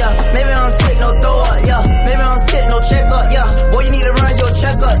up. Yeah, maybe I'm sick, no throw up. Yeah, maybe I'm sick, no check up. Yeah, boy, you need to run your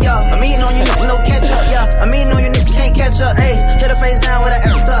checkup. Yeah, I'm eating on you, no catch up. Yeah, I'm eating on you, can't catch up. Ayy, hit her face down with an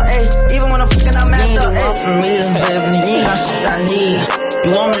F up. Ayy, even when I'm fucking, I'm messed up. Ayy, for me, baby, you ain't got shit I need.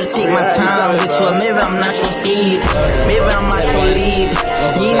 You want me to take my time with you, or maybe I'm not your speed. Maybe I'm not your lead.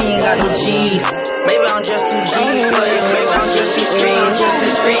 You ain't even got no cheese. Maybe I'm just too G for you. Maybe I'm just too scream, just too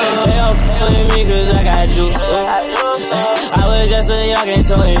scream. They don't with me cause I got you. I was just a youngin'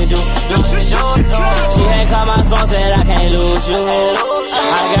 told him do. She ain't call my phone, said I can't lose you.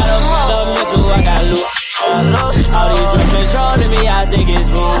 I got a fucked up mental, I got loose. All these drugs controlling me, I think it's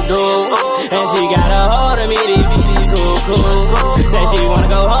voodoo. And she got a hold of me, these cool. Said she wanna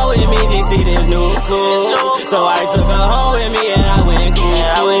go home with me, she see this new cool. So I took her home with me and I went cool.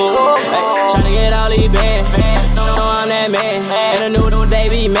 Tryna get all these bands, know I'm that man. And I knew they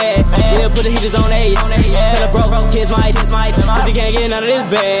be mad. We'll put the heaters on A. Tell her broke, kiss my, cause he can't get none of this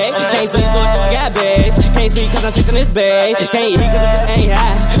bag. Can't see so I got bags. Can't see cause I'm chasing this bag. Can't eat cause it ain't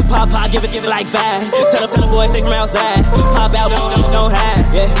high. Pop, give it like 5. Tell the boy stay from outside. Pop out, don't hide.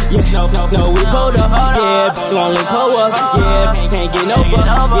 Yeah, no, we pulled up. Yeah, only pull up. Yeah, can't get no buck.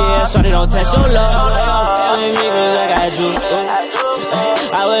 Yeah, shorty don't test your love. Telling me cause I got you.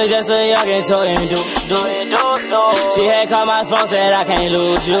 I was just a youngin' told him do. She had called my phone, said I can't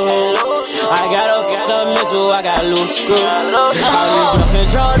lose you. I got a fucked up mental, I got loose screw. All these drugs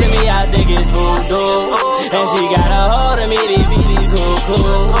controlling me, I think it's voodoo. And she got a hold of me, these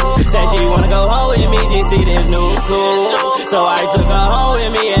cool. Said she wanna go home with me, she see this new cool. So I took her home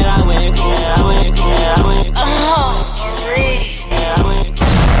with me and I went cool.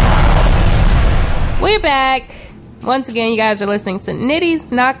 We're back. Once again, you guys are listening to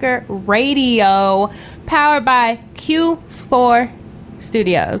Nitty's Knocker Radio, powered by Q4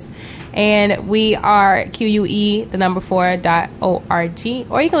 Studios. And we are QUE4.org.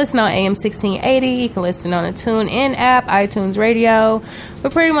 Or you can listen on AM 1680. You can listen on the TuneIn app, iTunes Radio. We're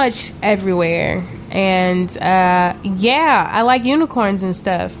pretty much everywhere. And yeah, I like unicorns and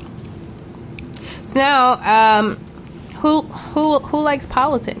stuff. So now, who likes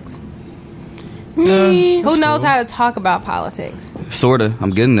politics? Who knows how to talk about politics? Sorta.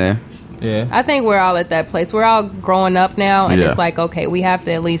 I'm getting there. Yeah. I think we're all at that place. We're all growing up now, and it's like, okay, we have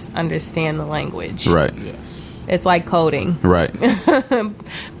to at least understand the language. Right. Yes. It's like coding. Right.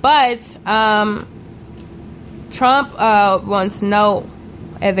 But Trump wants no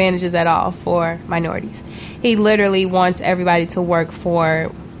advantages at all for minorities. He literally wants everybody to work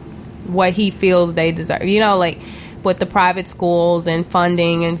for what he feels they deserve. You know, like with the private schools and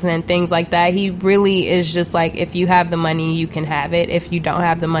funding and things like that, he really is just like, if you have the money, you can have it. If you don't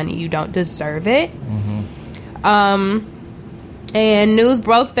have the money, you don't deserve it. Mm-hmm. And news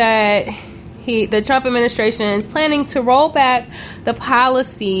broke that the Trump administration is planning to roll back the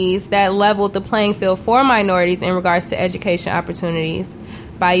policies that leveled the playing field for minorities in regards to education opportunities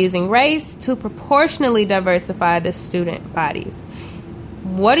by using race to proportionally diversify the student bodies.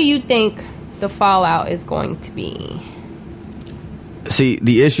 What do you think the fallout is going to be? See,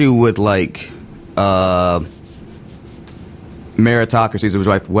 the issue with like meritocracy is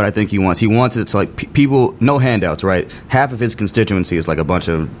what I think he wants. He wants it to like people, no handouts, right? Half of his constituency is like a bunch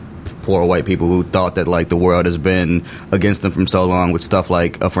of poor white people who thought that like the world has been against them from so long with stuff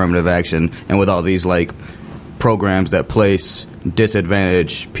like affirmative action and with all these like programs that place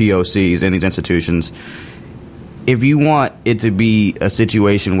disadvantaged POCs in these institutions. If you want it to be a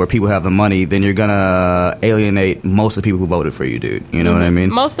situation where people have the money, then you're gonna alienate most of the people who voted for you, dude. You know what I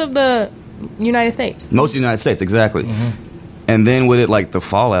mean? Most of the United States. Most of the United States, exactly. Mm-hmm. And then with it, like the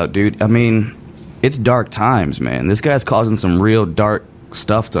fallout, dude. I mean, it's dark times, man. This guy's causing some real dark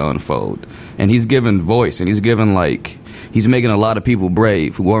stuff to unfold, and he's giving voice, and he's giving like he's making a lot of people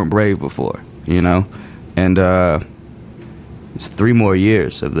brave who weren't brave before. You know, and it's 3 more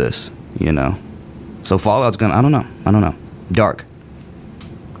years of this. You know. So fallout's gonna, I don't know. Dark.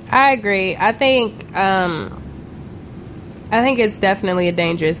 I agree. I think it's definitely a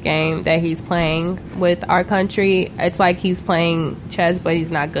dangerous game that he's playing with our country. It's like he's playing chess, but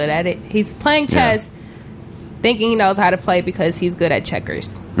he's not good at it. He's playing chess thinking he knows how to play because he's good at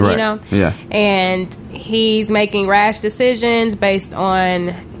checkers. Right. You know? Yeah. And he's making rash decisions based on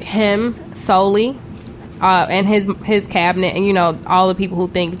him solely, and his cabinet, and, you know, all the people who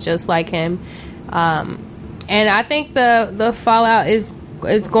think just like him. And I think the fallout is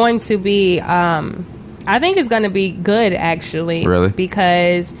going to be, I think it's going to be good, actually. Really?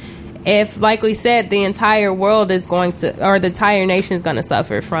 Because if, like we said, the entire world is going to, or the entire nation is going to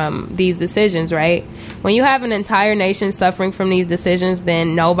suffer from these decisions, right? When you have an entire nation suffering from these decisions,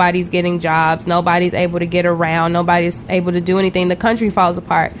 then nobody's getting jobs, nobody's able to get around, nobody's able to do anything. The country falls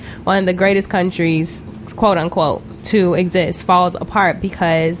apart. One of the greatest countries, quote unquote, to exist falls apart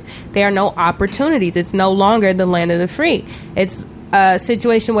because there are no opportunities. It's no longer the land of the free. It's a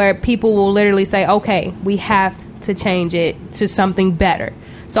situation where people will literally say, okay, we have to change it to something better.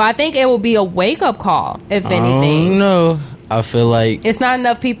 So I think it will be a wake-up call, if anything. No, I feel like it's not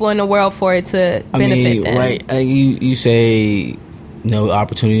enough people in the world for it to benefit them. Right? You say no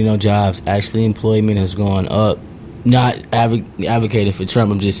opportunity, no jobs. Actually, employment has gone up. Not advocating for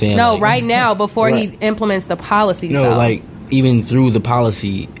Trump. I'm just saying. No, like, right now before he implements the policies. No, like even through the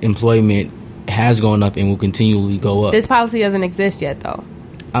policy, employment has gone up and will continually go up. This policy doesn't exist yet, though.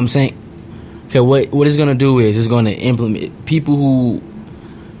 I'm saying, okay, what it's going to do is it's going to implement people who.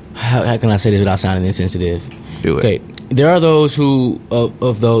 How can I say this without sounding insensitive? Do it. Okay, there are those who there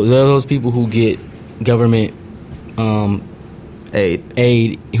are those people who get government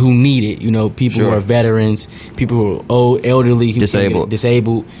aid who need it. You know, people who are veterans, people who are old, elderly,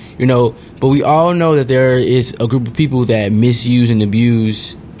 disabled. You know, but we all know that there is a group of people that misuse and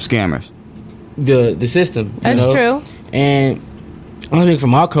abuse scammers. The system. That's true. And I'm speaking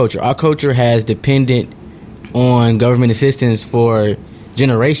from our culture. Our culture has depended on government assistance for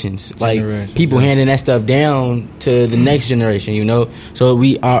generations. Like people handing that stuff down to the next generation. You know, so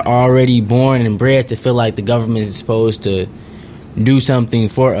we are already born and bred to feel like the government is supposed to do something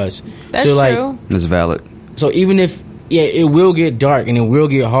for us. That's so, like, true. That's valid. So even if it will get dark and it will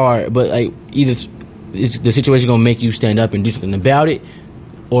get hard, but like either the situation gonna make you stand up and do something about it,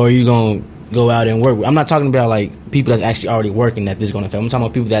 or you gonna go out and work. I'm not talking about like people that's actually already working that this is gonna affect. I'm talking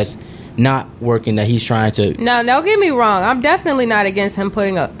about people that's not working that he's trying to. No, don't get me wrong. I'm definitely not against him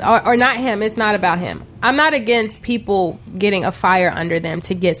putting up, or not him. It's not about him. I'm not against people getting a fire under them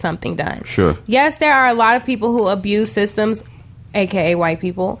to get something done. Sure. Yes, there are a lot of people who abuse systems aka white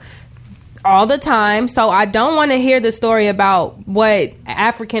people, all the time. So I don't want to hear the story about what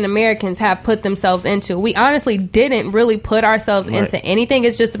African Americans have put themselves into. We honestly didn't really put ourselves into anything.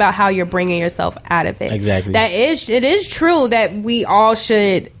 It's just about how you're bringing yourself out of it. Exactly. It is true that we all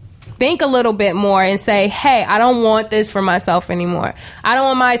should think a little bit more and say, hey, I don't want this for myself anymore. I don't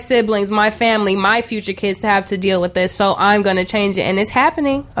want my siblings, my family, my future kids to have to deal with this, so I'm going to change it. And it's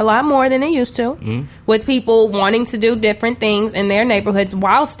happening a lot more than it used to, with people wanting to do different things in their neighborhoods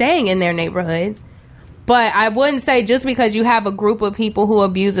while staying in their neighborhoods. But I wouldn't say just because you have a group of people who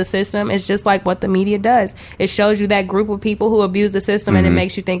abuse the system, it's just like what the media does. It shows you that group of people who abuse the system, and it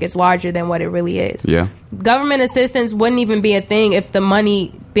makes you think it's larger than what it really is. Yeah. Government assistance wouldn't even be a thing if the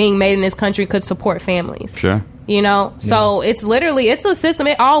money being made in this country could support families. Sure. You know? So it's literally, it's a system.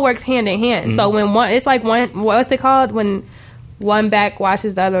 It all works hand in hand. So when one, it's like one, what's it called? When one back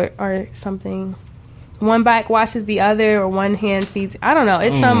washes the other or something. One back washes the other, or one hand feeds. I don't know.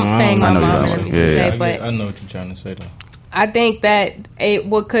 It's some saying my mom used to say, but I know what you're trying to say, though. I think that it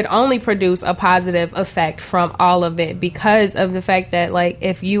could only produce a positive effect from all of it, because of the fact that, like,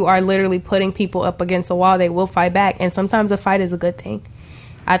 if you are literally putting people up against a wall, they will fight back, and sometimes a fight is a good thing.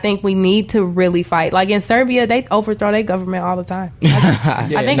 I think we need to really fight. Like in Serbia, they overthrow their government all the time. I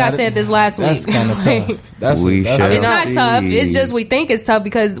think I said this last week. That's kind of tough. It's not tough. It's just we think it's tough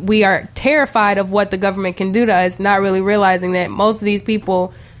because we are terrified of what the government can do to us, not really realizing that most of these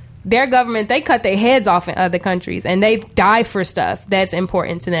people, their government, they cut their heads off in other countries and they die for stuff that's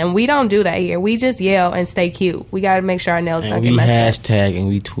important to them. We don't do that here. We just yell and stay cute. We got to make sure our nails don't get messed up. We hashtag and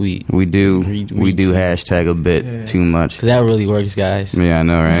we tweet. We do. We do hashtag a bit too much. Because that really works, guys. Yeah, I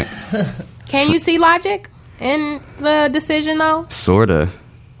know, right? Can you see logic in the decision, though? Sorta.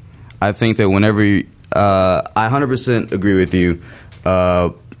 I think that whenever I 100% agree with you.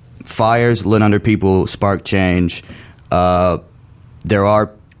 Fires lit under people spark change. There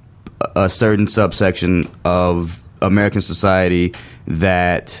are a certain subsection of American society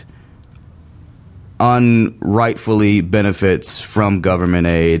that unrightfully benefits from government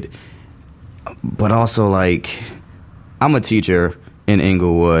aid, but also, like, I'm a teacher in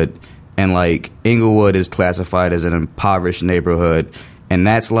Inglewood, and, like, Inglewood is classified as an impoverished neighborhood, and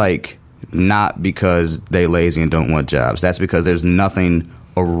that's, like, not because they lazy and don't want jobs. That's because there's nothing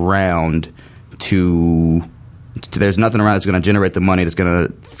around there's nothing around that's going to generate the money that's going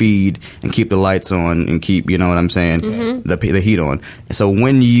to feed and keep the lights on and keep, you know what I'm saying, the heat on. And so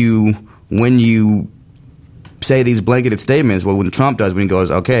when you say these blanketed statements, well, when Trump does, when he goes,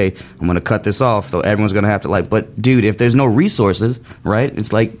 okay, I'm going to cut this off, so everyone's going to have to, like, but dude, if there's no resources, right,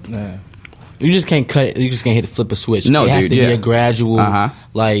 it's like... You just can't cut it. You just can't hit flip a switch. No, it has dude, to be a gradual,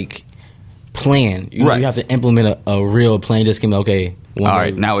 like, plan. You have to implement a real plan. Just give me, okay, all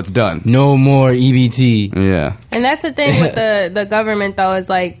right, now it's done. No more EBT. Yeah. And that's the thing with the government, though, is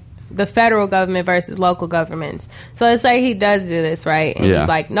like the federal government versus local governments. So let's say he does do this, right? And he's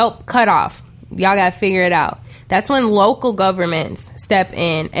like, nope, cut off. Y'all got to figure it out. That's when local governments step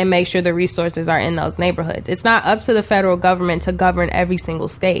in and make sure the resources are in those neighborhoods. It's not up to the federal government to govern every single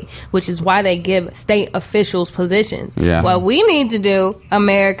state, which is why they give state officials positions. Yeah. What we need to do,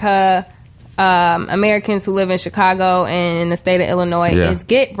 Americans who live in Chicago and in the state of Illinois, is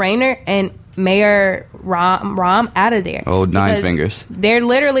get Rayner and Mayor Rahm out of there. Oh, nine fingers. They're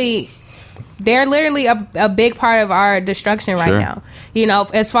literally a big part of our destruction right now. You know,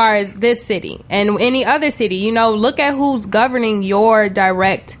 as far as this city and any other city, you know, look at who's governing your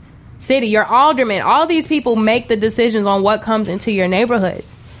direct city, your aldermen. All these people make the decisions on what comes into your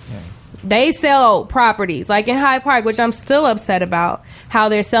neighborhoods. They sell properties, like in Hyde Park, which I'm still upset about, how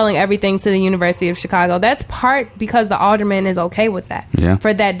they're selling everything to the University of Chicago. That's part because the alderman is okay with that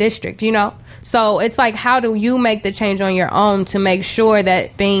for that district, you know? So it's like, how do you make the change on your own to make sure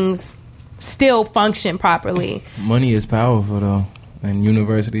that things still function properly? Money is powerful, though. And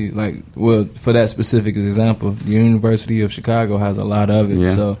university, like, well, for that specific example, the University of Chicago has a lot of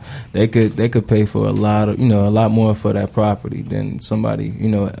it, so they could pay for a lot more for that property than somebody,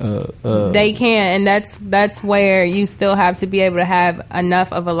 they can, and that's where you still have to be able to have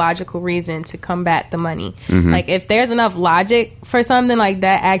enough of a logical reason to combat the money. Like, if there's enough logic for something like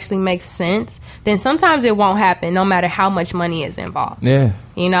that actually makes sense, then sometimes it won't happen, no matter how much money is involved. Yeah.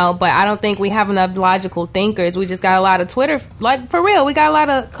 You know, but I don't think we have enough logical thinkers. We just got a lot of Twitter, like, for real, we got a lot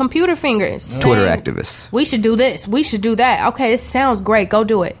of computer fingers. Twitter activists. We should do this. We should do that. Okay, this sounds great. Go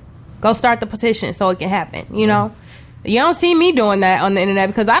do it. Go start the petition so it can happen, you know? You don't see me doing that on the internet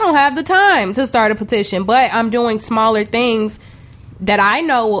because I don't have the time to start a petition, but I'm doing smaller things that I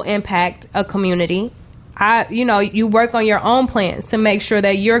know will impact a community. you work on your own plans to make sure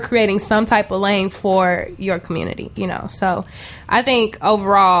that you're creating some type of lane for your community, So I think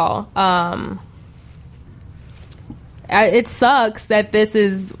overall, it sucks that this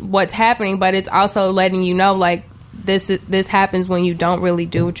is what's happening, but it's also letting you know, like, this happens when you don't really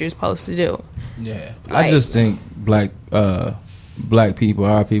do what you're supposed to do. Yeah. I just think black people,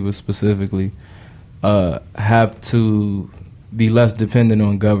 our people specifically, have to be less dependent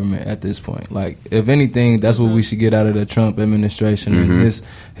on government at this point. Like, if anything, that's what we should get out of the Trump administration and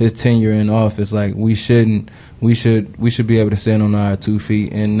his tenure in office. Like, we should be able to stand on our 2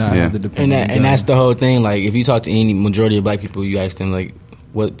 feet and not have to depend on government. And that's the whole thing. Like, if you talk to any majority of black people, you ask them, like,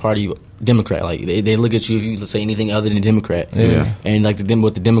 what party you Democrat. Like, they look at you if you say anything other than Democrat. Yeah. And like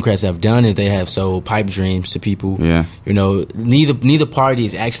what the Democrats have done is they have sold pipe dreams to people. Yeah. Neither party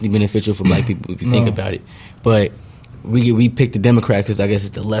is actually beneficial for black people if you think about it. But we picked the Democrat because I guess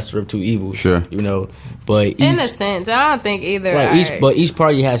it's the lesser of two evils. Sure. But in a sense, I don't think either. Right. Each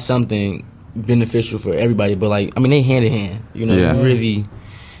party has something beneficial for everybody. But like, I mean, they hand in hand. Really.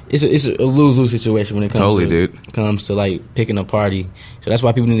 It's a lose-lose situation when it comes to like picking a party. So that's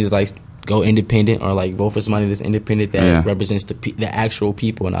why people need to like go independent or like vote for somebody that's independent that represents the actual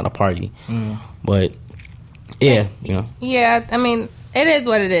people and not a party. But yeah. I mean, it is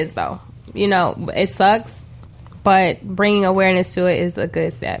what it is though. It sucks, but bringing awareness to it is a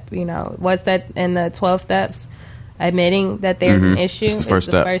good step. What's that in the 12 steps? Admitting that there's an issue. It's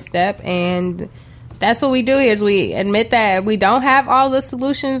the first step, and that's what we do here is we admit that we don't have all the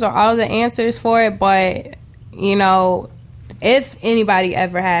solutions or all the answers for it, but, if anybody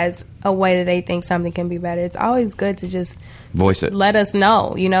ever has a way that they think something can be better, it's always good to just voice it. Let us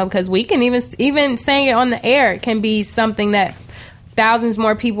know, because we can even saying it on the air can be something that thousands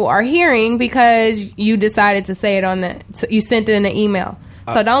more people are hearing because you decided to say it you sent it in an email.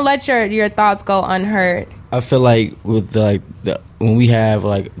 So don't let your thoughts go unheard. I feel like with when we have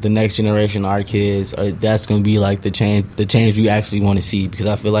like the next generation, our kids, that's going to be like the change we actually want to see. Because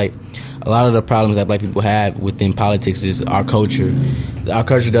I feel like a lot of the problems that black people have within politics is our culture. Our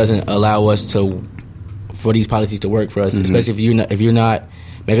culture doesn't allow us for these policies to work for us, especially if you're not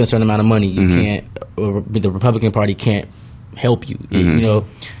making a certain amount of money, you can't. Or the Republican Party can't help you.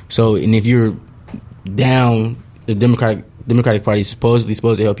 So and if you're down, the Democratic Party is supposed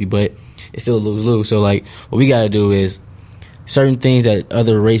to help you, but it's still a lose-lose. So, like, what we got to do is certain things that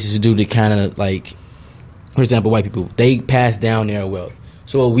other races do to kind of, like, for example, white people, they pass down their wealth.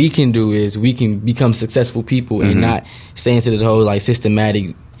 So what we can do is we can become successful people and not stay into this whole, like,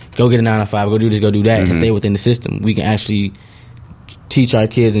 systematic, go get a 9-to-5, go do this, go do that, and stay within the system. We can actually teach our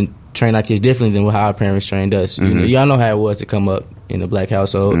kids and train our kids differently than how our parents trained us. Y'all know how it was to come up in a black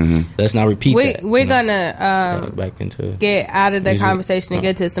household. Let's not repeat that. We're gonna back into get out of the conversation and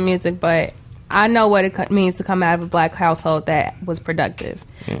get to some music, but I know what it means to come out of a black household that was productive,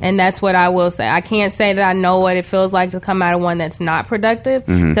 and that's what I will say. I can't say that I know what it feels like to come out of one that's not productive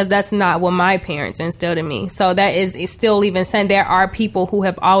because that's not what my parents instilled in me. So that is still even saying there are people who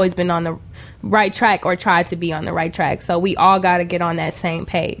have always been on the right track or tried to be on the right track. So we all got to get on that same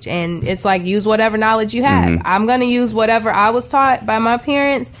page. And it's like, use whatever knowledge you have. I'm going to use whatever I was taught by my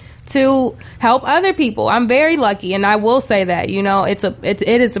parents to help other people. I'm very lucky, and I will say that,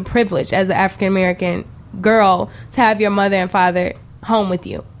 it is a privilege as an African American girl to have your mother and father home with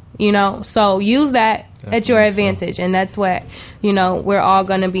you. So use that at your advantage, and that's what we're all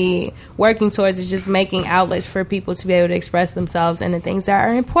going to be working towards, is just making outlets for people to be able to express themselves and the things that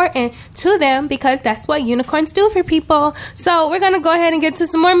are important to them, because that's what unicorns do for people. So we're going to go ahead and get to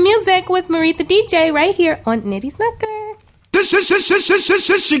some more music with Marie the DJ right here on Nitty Snucker. This is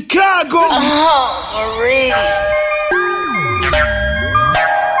Chicago. Marie.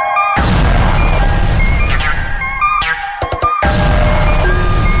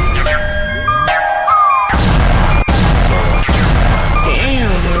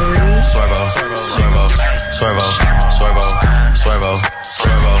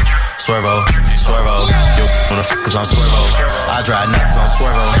 Swervo. You wanna f cause I'm Swervo. I drive nuts on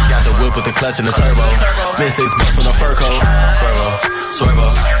Swervo. Got the whip with the clutch and the turbo. Spend $6 on a fur coat.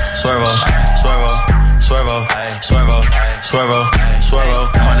 Swervo.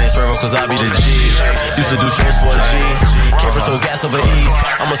 My name's Swervo cause I be the G. Used to do shows for a G. Came from gas over east.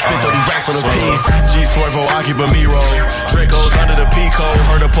 I'ma spend 30 racks on a piece. G Swervo, I keep a me roll. Draco's under the Pico.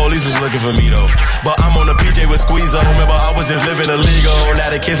 Heard the police was looking for me though. But I'm on the PJ with Squeezo. Remember I was just living illegal. Now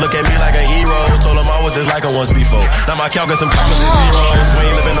the kids look at me like a hero. Told them I was just like I once before. Now my count got some commas and zeros. We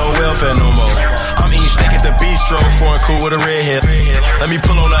ain't living on welfare no more. I'm eating steak at the bistro. Foreign cool with a red hair. Let me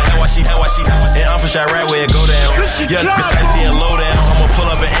pull on her head while she. And I'm for shot right where it go down. Yeah, bitch, I stay low down. I'ma pull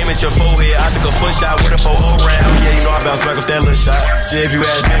up and aim at your forehead. I took a foot shot with a 4-0 round. Yeah, you know I bounced back with that little shot. Yeah, if you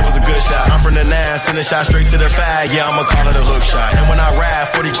ask me, it was a good shot. I'm from the 9, send a shot straight to the 5. Yeah, I'ma call it a hook shot. And when I ride,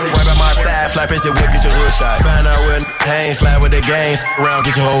 40 right by my side, flap it, whip, get your hood shot. Find out where hang, slide with the gang, around,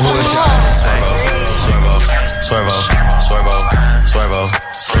 get your whole hood shot. Swervo, swervo, swervo, swervo,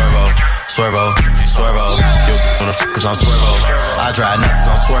 swervo, swervo, swervo. You wanna cause I'm swervo. I drive nuts,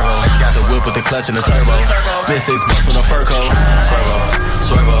 I'm swervo. Got the whip with the clutch and the turbo. Split 6 bucks on the fur coat. Swervo,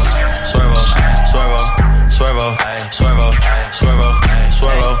 swervo, swervo, swervo, swervo, swervo, swervo,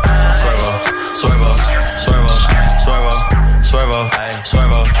 swervo, swervo, swervo, swervo, swervo, swervo,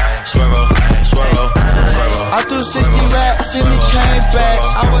 swervo, swervo, swervo, swervo. I threw 60 racks and it came back.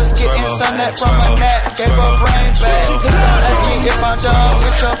 I was getting some that from a nap, gave her brain back. Please don't ask me if I'm done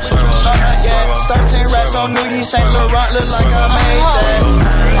with your no, not yet. 13 racks on New Year's, St. Laurent, look like I made that.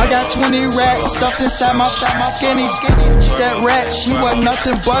 I got 20 racks stuffed inside my skinny. That rat, she was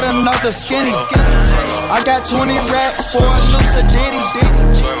nothing but another skinny. I got 20 racks for a Lusa Diddy.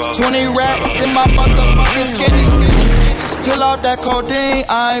 20 racks in my motherfucking skinny. Still out that codeine,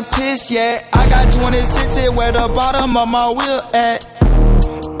 I ain't pissed yet. I got 26 here where the bottom of my wheel at.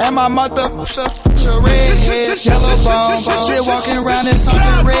 And my motherfucker redhead, yellow bone, shit walking around in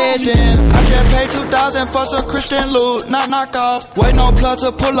something red then. I just paid 2,000 for some Christian loot, not knock off. Wait no plug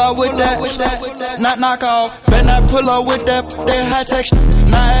to pull up with that, not knock off. Better not pull up with that high tech,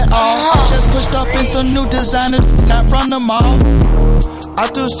 not at all. I just pushed up in some new designer, not from the mall. I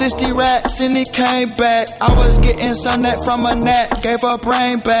threw 60 racks and it came back. I was getting some that from a nap, gave her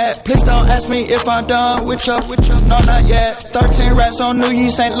brain back. Please don't ask me if I'm done with your, no not yet. 13 racks on New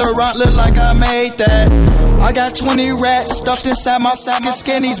Year's, St. Laurent, look like I made that. I got 20 racks stuffed inside my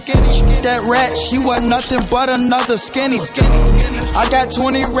skinny. That rat, she was nothing but another skinny. I got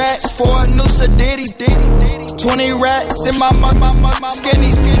 20 racks for a new Diddy. 20 racks in my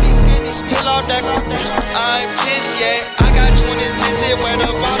skinny. Still out that, I ain't pissed yet. I got 20 cents here where the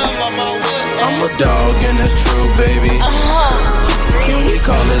bottom of my wood. I'm a dog and that's true, baby. Can we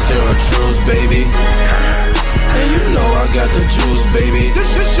call this here a truce, baby? And you know I got the juice, baby. And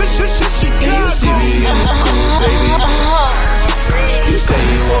you see me in this cool, baby. You say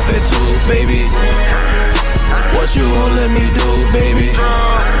you off it too, baby. What you gon' let me do, baby?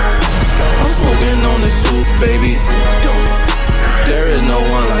 I'm smoking on this tube, baby. There is no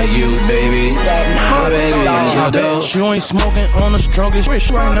one like you, baby. My baby is the dope. You ain't smoking on the strongest fish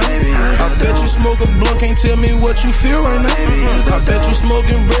right now. I bet you smoke a blunt, can't tell me what you feel right now. I bet you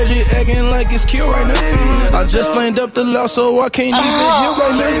smoking Reggie, acting like it's kill right now. I just flamed up the loud, so I can't even hear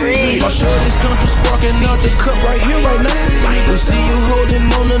right now. My shirt is country sparking out the cup right here right now. We see you holding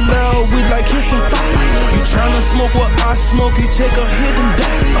on the loud, we like kissing fire. You tryna smoke what I smoke, you take a hit and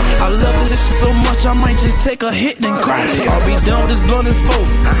die. I love this shit so much, I might just take a hit and cry. I'll be done with this blunt and four.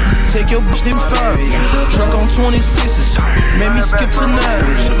 Take your bitch in 5. Truck on 26s. Made me skip to 9.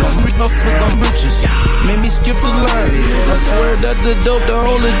 I'm rich off of them riches. Made me skip the line. I swear that the dope, the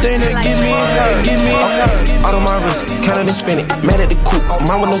only thing that get me high. Get me high. Out on my wrist, counted and spin it. Mad at the coupe,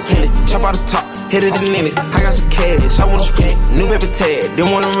 mine with no tenant. Chop out the top, hit it in limits. I got some cash, I wanna spend it. New paper tag,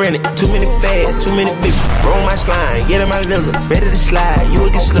 didn't wanna rent it. Too many fads, too many bitches. Roll my slime, get in my lizard. Ready to slide, you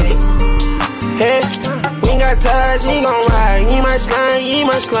will get slipped. Hey, we ain't got touch, he ain't gon' ride. He my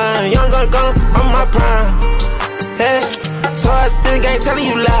slime, young gun, I'm my prime. Hey, so I think I ain't telling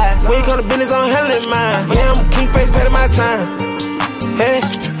you lies. When you come to business, I'm handling mine. Yeah, I'm king face, better my time. Hey,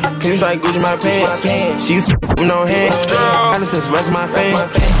 Pimps like Gucci my pants. She's with no hands. I just spent the rest of my fame.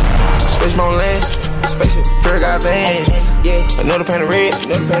 Space my own land. Spaceship, Ferg got bands. Another pan of red.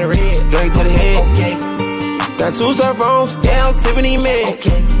 Drink to the head. Got 2 cell phones, yeah, I'm sipping these meds.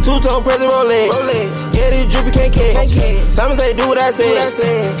 2-tone present Rolex, yeah, this drippy can't catch. Simon say, do what I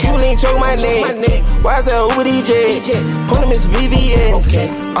said. Cuban link choke my neck. Why I say Uber DJ? Pull him his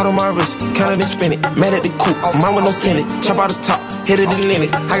VVS. Out on my wrist, counted and spin it. Mad at the coupe, mine with no tenant. Chop out the top, hit it in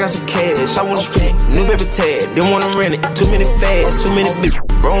limits. I got some cash, I wanna spend it. New paper tag, didn't wanna rent it. Too many fads, too many bitches.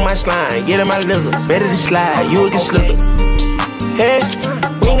 Roll my slime, get in my lizard. Ready to slide, you will get slipped. Hey,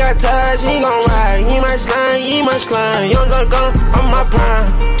 we ain't got touch, he ain't gon' ride. He my slime, young gun, I'm my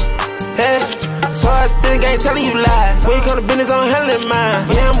prime. Hey, so I think I ain't telling you lies. When you come to business, I'm handling mine.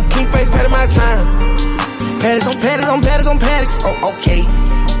 Yeah, I'm king face, patting my time. Paddocks on paddocks on paddocks on paddocks. Oh, okay.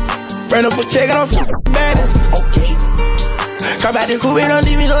 Ran up a check and I'm baddest. Okay. Drop out the coupe and don't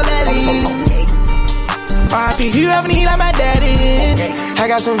leave me no daddy. RIP, you ever need like my daddy. I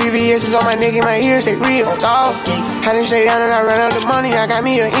got some VVS's on my neck and my ears, they real, dawg. Had to stay down and I ran out the money, I got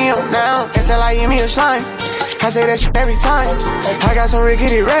me a M now. SLI, give me a slime. I say that shit every time. I got some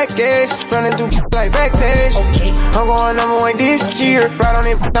rickety records, running through like Backpage. I'm going number 1 this year. Right on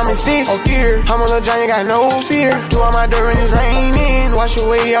it, I'm in 6th gear. I'm a little giant, got no fear. Do all my dirt when it's raining. Wash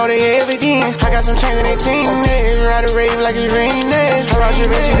away all the evidence. I got some chains in 18 minutes. Ride a rave like it's raining. I rock your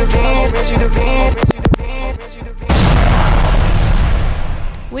bitch, you depend, bitch, you depend.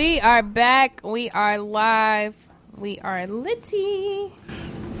 We are back. We are live. We are Litty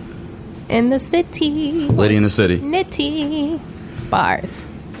in the city. Litty in the city. Nitty. Bars.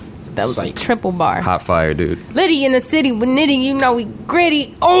 That was like triple bar. Hot fire, dude. Litty in the city with Nitty. You know we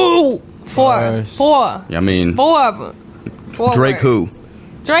gritty. Oh, four. I mean, 4 of them. 4 Drake words.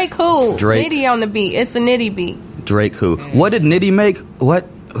 who? Drake who? Drake. Nitty on the beat. It's the Nitty beat. Drake who? What did Nitty make? What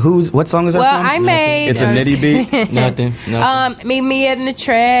song is that well, from? I made... It's a Nitty beat? Nothing. Meet me in the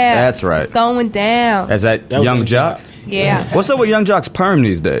trap. That's right. It's going down. Is that Young Jock? Yeah. What's up with Young Jock's perm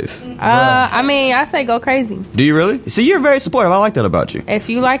these days? I mean, I say go crazy. Do you really? See, you're very supportive. I like that about you. If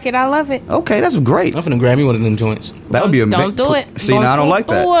you like it, I love it. Okay, that's great. I'm finna grab me one of them joints. That would be a Don't do it. See, now I don't like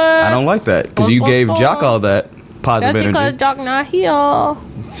that. I don't like that because you gave Jock all that positive energy. That's because Jock not here.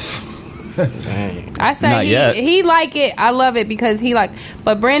 I say he like it. I love it because he like.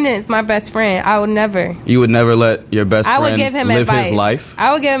 But Brandon is my best friend. I would never. You would never let your best friend give him live advice. his life.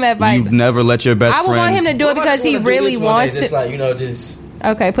 I would give him advice. You've never let your best friend. I would want him to do it because he really wants to. Just like just.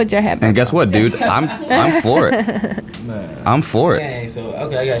 Okay, put your hat back. And guess what, dude? I'm for it. I'm for it. Dang, so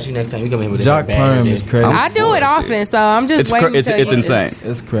okay, I got you next time. We come in with Jock perm is crazy. I do it often, so I'm just waiting. It's insane.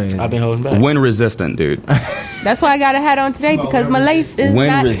 It's crazy. I've been holding back. Wind resistant, dude. That's why I got a hat on today because my lace is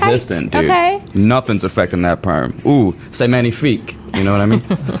wind not resistant, tight. dude. Okay. Nothing's affecting that perm. Ooh, say magnifique. You know what I mean?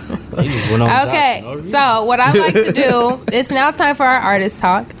 Okay, so what I like to do, it's now time for our artist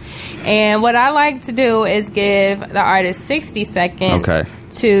talk. And what I like to do is give the artist 60 seconds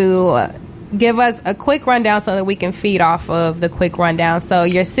to give us a quick rundown so that we can feed off of the quick rundown. So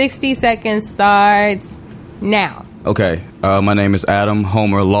your 60 seconds starts now. Okay, my name is Adam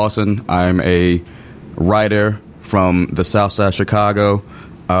Homer Lawson. I'm a writer from the South Side of Chicago.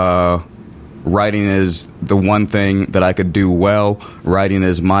 Writing is the one thing that I could do well. Writing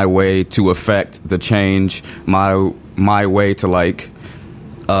is my way to affect the change, my way to like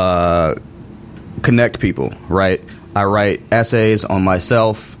connect people, right? I write essays on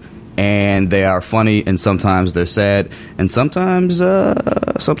myself, and they are funny, and sometimes they're sad, and sometimes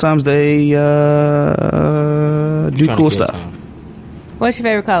they do cool stuff. What's your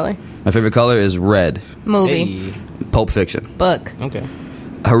favorite color? My favorite color is red. Movie. Pulp Fiction. Book. Okay.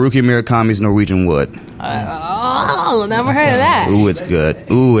 Haruki Murakami's Norwegian Wood. Oh, never heard of that. Ooh, it's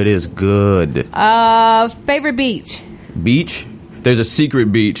good. Ooh, it is good. Favorite beach? Beach? There's a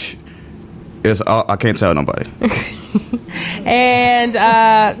secret beach. I can't tell nobody. And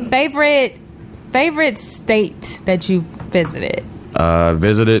favorite state that you visited?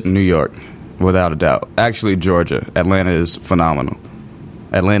 Visited New York, without a doubt. Actually, Georgia. Atlanta is phenomenal.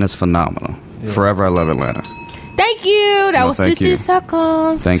 Atlanta's phenomenal. Yeah. Forever, I love Atlanta. Thank you. That was 60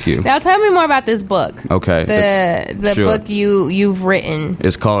 seconds. Thank you. Now tell me more about this book. Okay. The book you've written.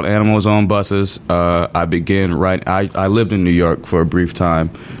 It's called Animals on Buses. I began writing. I lived in New York for a brief time.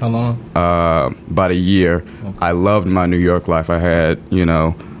 How long? About a year. Okay. I loved my New York life. I had,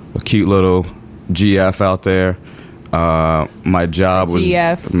 a cute little GF out there. My job was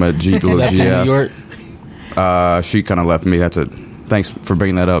GF. My little left GF. In New York. She kind of left me. Thanks for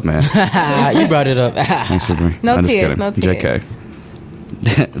bringing that up, man. You brought it up. Thanks for bringing. No tears. No tears.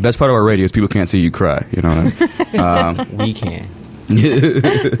 JK. The best part of our radio is people can't see you cry. You know what I mean? We can.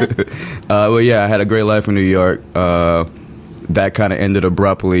 Well, yeah, I had a great life in New York. That kind of ended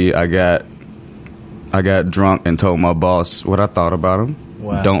abruptly. I got drunk and told my boss what I thought about him.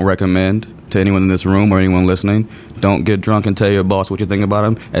 Wow. Don't recommend to anyone in this room or anyone listening. Don't get drunk and tell your boss what you think about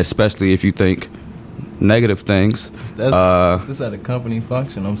him, especially if you think negative things. This at a company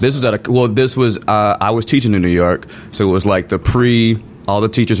function. I was teaching in New York, so it was like all the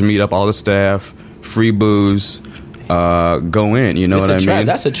teachers meet up, all the staff, free booze, go in. You know what I mean?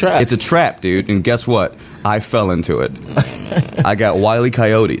 That's a trap. It's a trap, dude. And guess what? I fell into it. I got Wile E.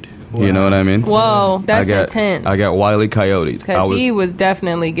 Coyote'd. Wow. You know what I mean? Whoa, that's intense. I got Wile E. Coyote'd because he was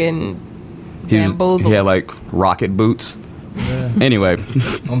definitely getting bamboozled. He had like rocket boots. Yeah. Anyway,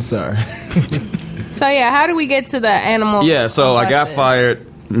 I'm sorry. So yeah, how do we get to the animal? Yeah, so I got fired,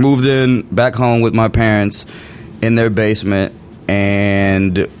 moved in back home with my parents in their basement,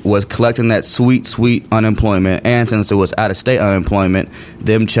 and was collecting that sweet, sweet unemployment. And since it was out-of-state unemployment,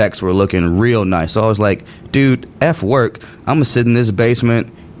 them checks were looking real nice. So I was like, dude, F work. I'm going to sit in this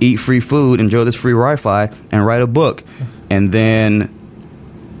basement, eat free food, enjoy this free Wi-Fi, and write a book. And then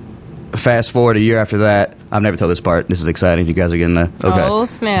fast forward a year after that, I've never told this part. This is exciting. You guys are getting there. Okay. Oh,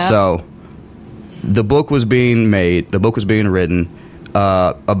 snap. So, the book was being made. The book was being written.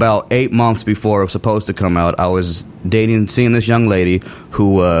 About 8 months before it was supposed to come out, I was seeing this young lady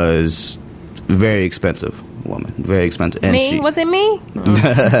who was very expensive woman. Very expensive. And Was it me?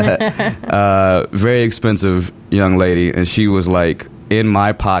 very expensive young lady. And she was like in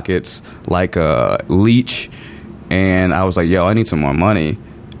my pockets like a leech. And I was like, yo, I need some more money.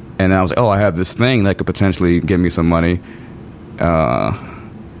 And then I was like, oh, I have this thing that could potentially give me some money.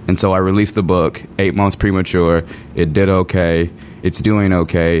 And so I released the book, 8 months premature. It did okay. It's doing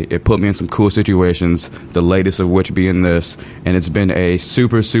okay. It put me in some cool situations, the latest of which being this. And it's been a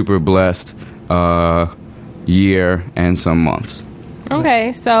super, super blessed year and some months.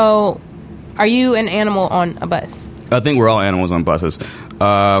 Okay, so are you an animal on a bus? I think we're all animals on buses.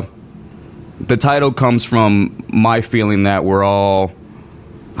 The title comes from my feeling that we're all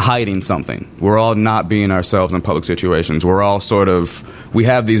hiding something. We're all not being ourselves in public situations. We're all we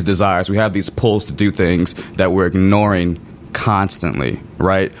have these desires, we have these pulls to do things that we're ignoring constantly,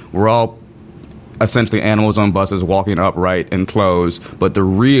 right? We're all essentially animals on buses walking upright in clothes, but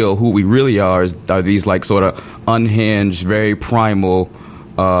who we really are these like sort of unhinged, very primal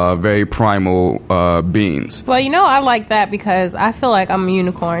beings. Well, I like that because I feel like I'm a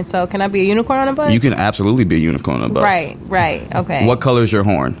unicorn. So can I be a unicorn on a bus? You can absolutely be a unicorn on a bus. Right. Okay. What color is your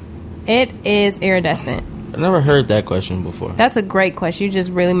horn? It is iridescent. I never heard that question before. That's a great question. You just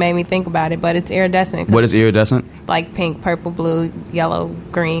really made me think about it, but it's iridescent. What is iridescent? Like pink, purple, blue, yellow,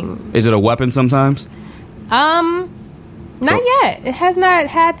 green. Is it a weapon sometimes? Not yet. It has not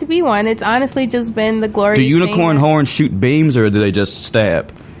had to be one. It's honestly just been the glorious Do unicorn thing. horns shoot beams or do they just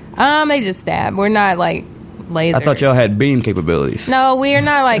stab? They just stab. We're not like laser. I thought y'all had beam capabilities. No, we're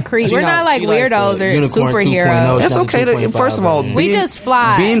not like we're not like weirdos or superheroes. That's okay. First of all, we just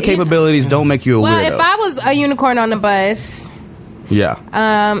fly. Beam capabilities don't make you a weirdo. Well, if I was a unicorn on the bus,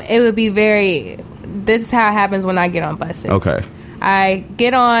 it would be this is how it happens when I get on buses. Okay. I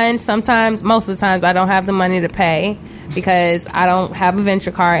get on, most of the times I don't have the money to pay because I don't have a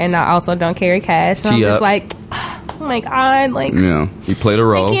venture card and I also don't carry cash. So I'm just like, oh my God, like, you played a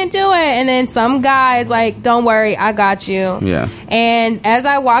role. I can't do it. And then some guys like, don't worry, I got you. Yeah. And as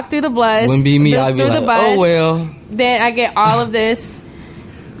I walk through the bus, wouldn't be me, I'd be like, oh well. Then I get all of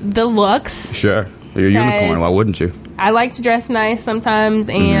the looks. Sure. You're a unicorn, why wouldn't you? I like to dress nice sometimes,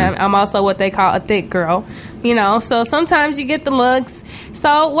 and I'm also what they call a thick girl. So sometimes you get the looks.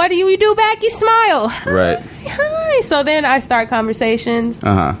 So what do you do back? You smile. Right. Hi. So then I start conversations.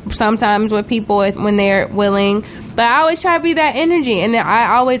 Sometimes with people when they're willing, but I always try to be that energy, and then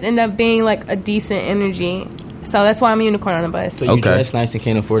I always end up being like a decent energy. So that's why I'm a unicorn on the bus. So you dress nice and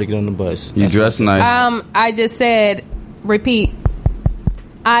can't afford to get on the bus. You dress nice. I just said, repeat.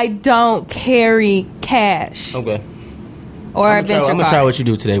 I don't carry cash. Okay. Or a venture card. I'm gonna try what you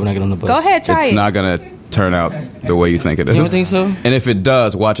do today when I get on the bus. Go ahead, try it. It's not gonna turn out the way you think it is. You don't think so? And if it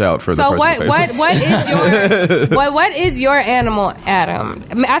does, watch out for the person. So what is your animal, Adam?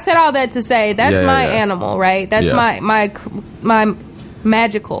 I said all that to say that's my animal, right? That's my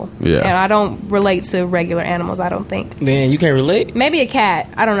magical. Yeah. And I don't relate to regular animals, I don't think. Man, you can't relate? Maybe a cat.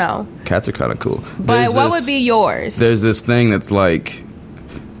 I don't know. Cats are kind of cool. But what would be yours? There's this thing that's like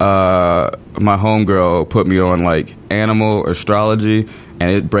my homegirl put me on like animal astrology, and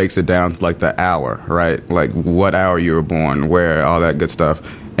it breaks it down to like the hour, right? Like what hour you were born, where, all that good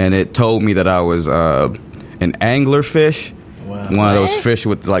stuff. And it told me that I was an anglerfish. Wow. One of those fish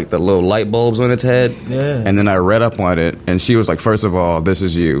with like the little light bulbs on its head. Yeah. And then I read up on it, and she was like, first of all, this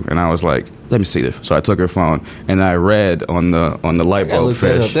is you. And I was like, let me see this. So I took her phone, and I read on the light bulb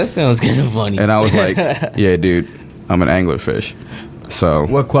fish. That sounds kind of funny. And I was like, yeah, dude, I'm an anglerfish. So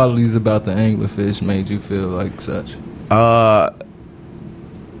what qualities about the anglerfish made you feel like such?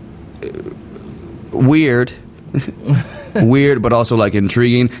 Weird. Weird, but also like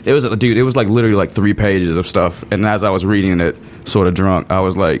intriguing. It was like literally like 3 pages of stuff, and as I was reading it, sort of drunk, I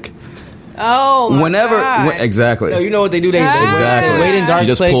was like, "Oh, my God. Exactly." No, you know what they do? They wait in dark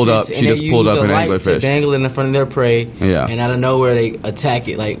places. She just pulled up an anglerfish, dangle it in front of their prey. Yeah, and out of nowhere they attack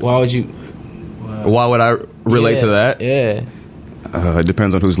it. Like, why would you? Why would I relate to that? Yeah. It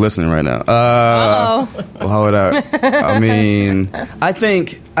depends on who's listening right now. Why would I mean, I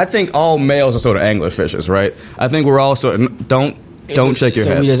think all males are sort of anglerfishes, right? I think we're all sort of don't shake your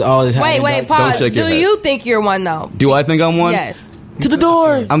head. Wait, pause. Do you think you're one though? Do I think I'm one? Yes. To the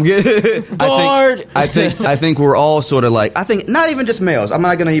door. I'm good. Guard. I think we're all sort of like, I think not even just males. I'm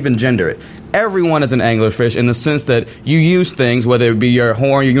not going to even gender it. Everyone is an anglerfish in the sense that you use things, whether it be your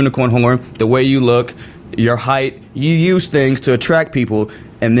horn, your unicorn horn, the way you look, your height. You use things to attract people,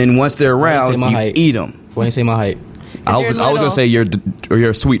 and then once they're around, you eat them. Well, I ain't say my height. I was gonna say you're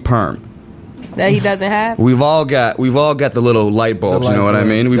a sweet perm. That he doesn't have. We've all got the little light bulbs. You know what I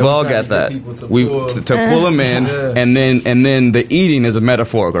mean? We've all got that. To pull them in, and then the eating is a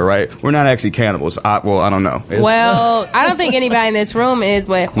metaphorical, right? We're not actually cannibals. I don't know. Well, I don't think anybody in this room is,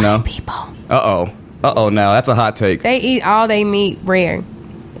 but white people. Uh oh. Now that's a hot take. They eat all they meat rare.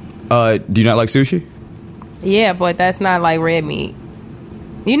 Do you not like sushi? Yeah, but that's not like red meat.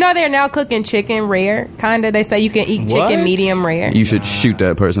 You know they're now cooking chicken rare, kind of. They say you can eat chicken medium rare. You should shoot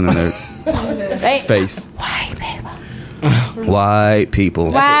that person in their face. White people. White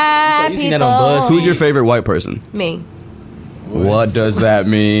people. White people. Who's your favorite white person? Me. What does that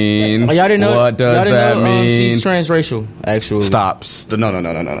mean? Oh, y'all didn't know. What does that mean? She's transracial. Actually, stop.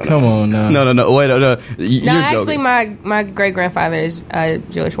 No. Come on now. No. Wait, no. You're actually, joking. my great grandfather is a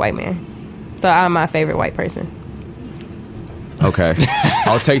Jewish white man, so I'm my favorite white person. Okay,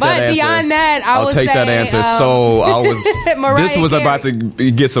 I'll take that answer. But beyond that, I'll take that answer. So I was. This was Carey. about to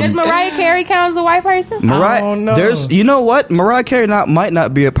get some. Does Mariah Carey count as a white person? Mariah, there's, you know what? Mariah Carey might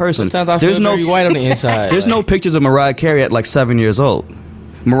not be a person. Sometimes I feel very white on the inside. There's no pictures of Mariah Carey at like 7 years old.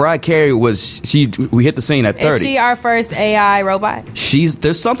 Mariah Carey we hit the scene at 30. Is she our first AI robot?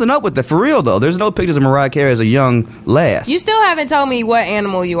 There's something up with that, for real though. There's no pictures of Mariah Carey as a young lass. You still haven't told me what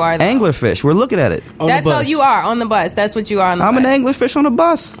animal you are, though. Anglerfish. We're looking at it. That's so you are on the bus. That's what you are on the bus. I'm an anglerfish on a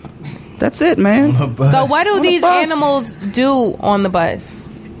bus. That's it, man. So what do these animals do on the bus?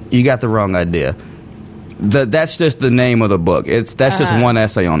 You got the wrong idea. That's just the name of the book. That's just one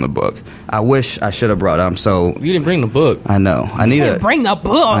essay on the book. I wish I should have brought them. So you didn't bring the book. I know. I need to bring the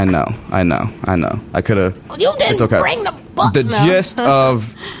book. I know. I could have. You didn't bring the book. The gist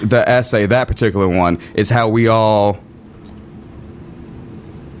of the essay, that particular one, is how we all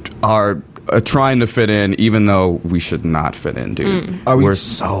are trying to fit in, even though we should not fit in, dude. We're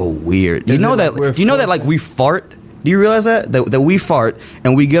so weird. Do you know that like we fart? Do you realize that we fart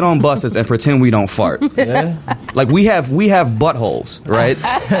and we get on buses and pretend we don't fart? Yeah. Like we have buttholes, right?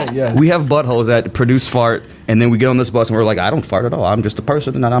 Yes. We have buttholes that produce fart, and then we get on this bus and we're like, I don't fart at all. I'm just a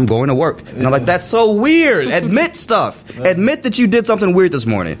person and I'm going to work. And I'm like, that's so weird. Admit stuff. Admit that you did something weird this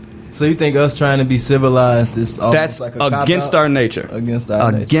morning. So you think us trying to be civilized is that's like a against our nature? Against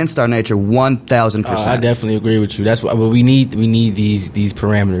our nature. Against our nature, 1,000%. I definitely agree with you. That's why we need these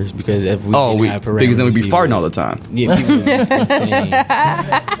parameters, because if we didn't have parameters, because then we'd be farting all the time. Yeah, people would be insane.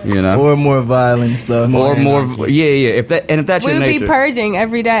 You know, or more violent stuff, or more. Yeah. If that's your nature, we would be purging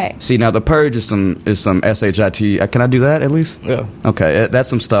every day. See, now the purge is some shit. Can I do that at least? Yeah. Okay, that's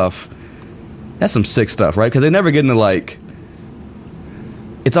some stuff. That's some sick stuff, right? Because they never get into like.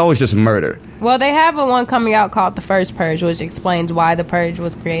 It's always just murder. Well, they have one coming out called The First Purge, which explains why the purge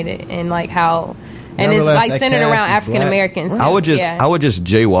was created and like how, and it's like centered around African Americans. I would just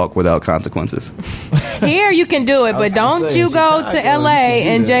jaywalk without consequences. Here you can do it, but don't you go to LA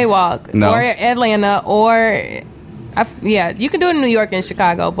and jaywalk, or Atlanta, or you can do it in New York and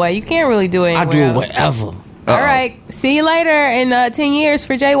Chicago, but you can't really do it anywhere I do it wherever. All right, see you later in 10 years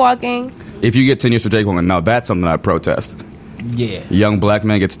for jaywalking. If you get 10 years for jaywalking, now that's something I protest. Yeah, a young black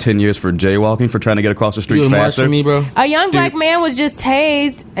man gets 10 years for jaywalking for trying to get across the street faster. For me, bro. A young black man was just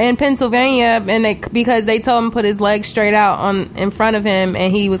tased in Pennsylvania, and because they told him to put his legs straight out in front of him,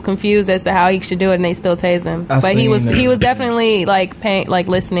 and he was confused as to how he should do it, and they still tased him. But he was definitely like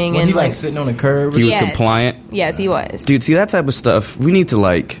listening, and he like sitting on the curb. He was compliant. Yes, he was. Dude, see that type of stuff. We need to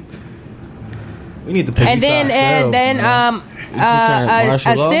to pick and then a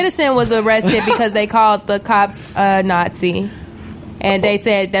citizen was arrested because they called the cops Nazi, and they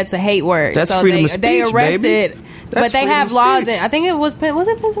said that's a hate word. That's freedom of speech, they arrested, baby. But they have laws in. I think it was it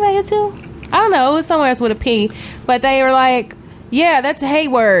Pennsylvania too? I don't know. It was somewhere else with a P. But they were like, yeah, that's a hate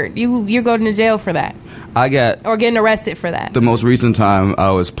word. You're going to jail for that. Or getting arrested for that. The most recent time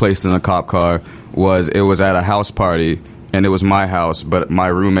I was placed in a cop car was at a house party, and it was my house, but my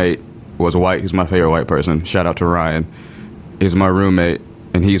roommate was white. He's my favorite white person. Shout out to Ryan. He's my roommate,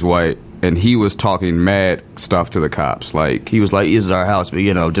 and he's white, and he was talking mad stuff to the cops. Like, he was like, this is our house, but,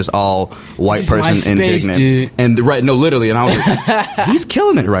 just all white person indignant. Dude. And literally, and I was like, he's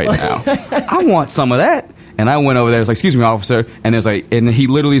killing it right now. I want some of that. And I went over there, I was like, excuse me, officer. And there's like, and he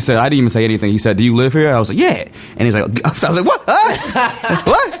literally said, I didn't even say anything. He said, do you live here? I was like, yeah. And he's like, I was like, what?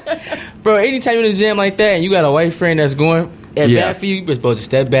 What? Bro, anytime you're in the gym like that and you got a white friend that's going at bat for you, you're supposed to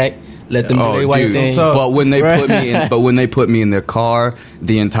step back. Let them do their white thing. But when they put me in their car,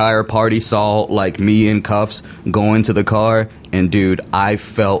 the entire party saw like me in cuffs going to the car, and dude, I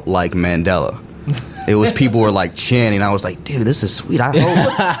felt like Mandela. It was people were like chanting. I was like, dude, this is sweet. I hope,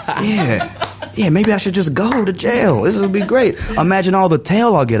 yeah. yeah, maybe I should just go to jail. This would be great. Imagine all the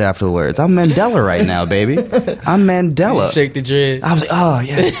tail I'll get afterwards. I'm Mandela right now, baby. I'm Mandela. Shake the dread. I was like, oh,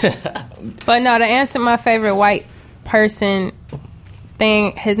 yes. But no, to answer my favorite white person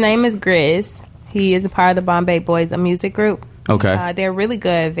thing, his name is Grizz. He is a part of the Bombay Boys, a music group. Okay. They're really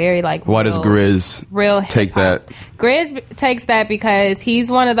good. Very like. Why does Grizz take that? Grizz takes that because he's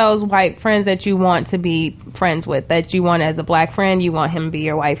one of those white friends that you want to be friends with. That you want as a black friend, you want him to be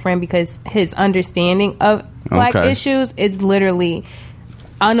your white friend because his understanding of black issues is literally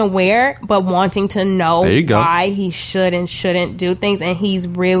unaware, but wanting to know why he should and shouldn't do things, and he's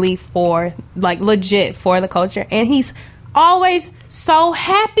really for legit for the culture, and he's always so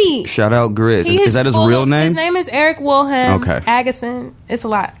happy. Shout out Grizz. Is that his real name? His name is Eric Wilhelm Okay. Agason. It's a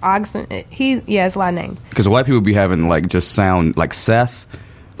lot. Agason. It's a lot of names. Because white people be having just sound like Seth.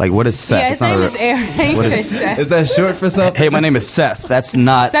 Like, what is Seth? Yeah, his name is Eric. What is Seth? Is that short for something? Hey, my name is Seth. That's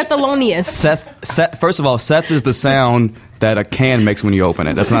not Seth Thelonious. Seth. First of all, Seth is the sound that a can makes when you open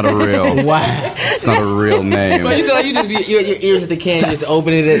it. That's not a real. Wow. It's not a real name. But you sound like you just be your ears at the can, just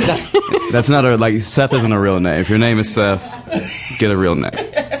open it. That's not Seth isn't a real name. If your name is Seth, get a real name.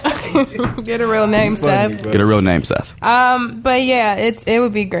 Get a real name, Seth. Get a real name, Seth. But yeah, it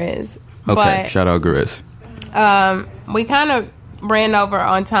would be Grizz. Okay, shout out Grizz. We kind of ran over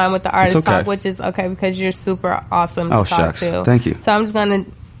on time with the artist talk, which is okay because you're super awesome to talk to. Thank you. So I'm just gonna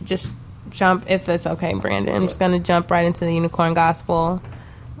jump, if it's okay, Brandon. I'm just gonna jump right into the Unicorn Gospel,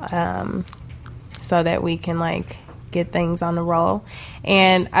 so that we can get things on the roll.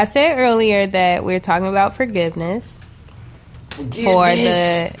 And I said earlier that we were talking about forgiveness.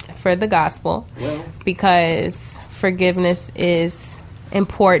 For the gospel, because forgiveness is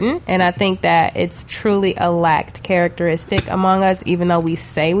important, and I think that it's truly a lacked characteristic among us, even though we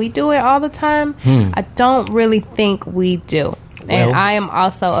say we do it all the time. I don't really think we do. And I am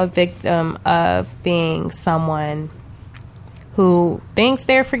also a victim of being someone who thinks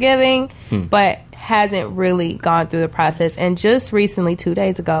they're forgiving, but hasn't really gone through the process. And just recently, 2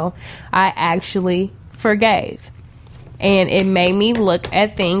 days ago, I actually forgave. And it made me look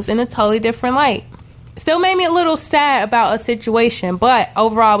at things in a totally different light. Still made me a little sad about a situation, but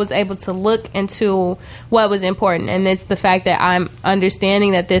overall I was able to look into what was important. And it's the fact that I'm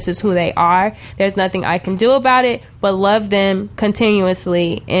understanding that this is who they are. There's nothing I can do about it, but love them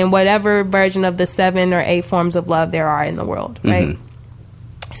continuously in whatever version of the 7 or 8 forms of love there are in the world, right? Mm-hmm.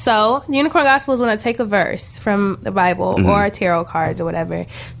 So, the Unicorn Gospel is when I take a verse from the Bible or tarot cards or whatever.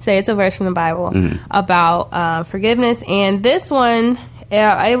 Say it's a verse from the Bible about forgiveness. And this one,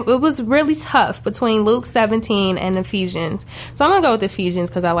 it was really tough between Luke 17 and Ephesians. So, I'm going to go with Ephesians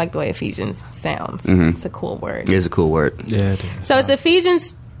because I like the way Ephesians sounds. It's a cool word. It is a cool word. Yeah, it is. So, it's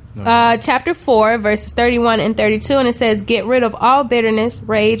Ephesians chapter 4, verses 31 and 32, and it says, "Get rid of all bitterness,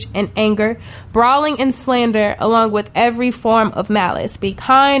 rage, and anger, brawling and slander, along with every form of malice. Be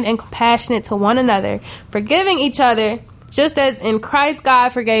kind and compassionate to one another, forgiving each other, just as in Christ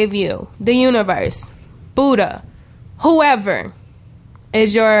God forgave you." The universe, Buddha, whoever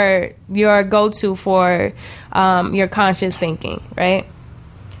is your go-to for your conscious thinking, right?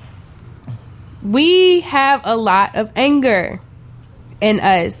 We have a lot of anger in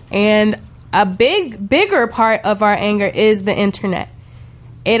us, and a bigger part of our anger is the internet.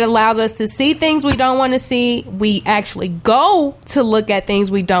 It allows us to see things we don't want to see. We actually go to look at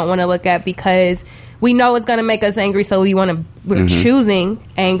things we don't want to look at because we know it's going to make us angry, so we're choosing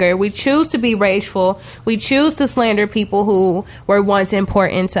anger. We choose to be rageful. We choose to slander people who were once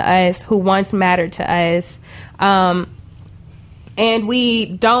important to us, who once mattered to us. And we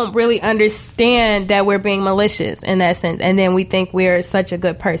don't really understand that we're being malicious in that sense. And then we think we're such a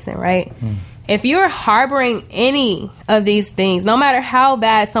good person, right? If you're harboring any of these things, no matter how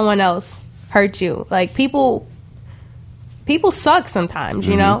bad someone else hurt you, people suck sometimes,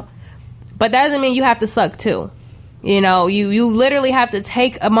 you know? But that doesn't mean you have to suck too. You know, you literally have to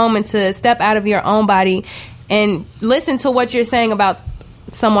take a moment to step out of your own body and listen to what you're saying about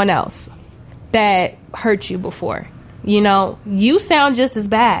someone else that hurt you before. You know, you sound just as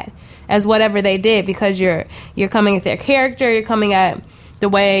bad as whatever they did because you're coming at their character, you're coming at the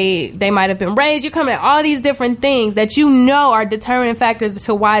way they might have been raised, you're coming at all these different things that you know are determining factors as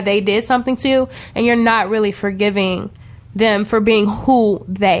to why they did something to you, and you're not really forgiving them for being who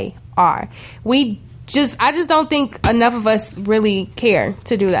they are. I just don't think enough of us really care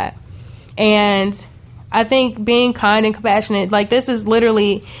to do that. And I think being kind and compassionate, this is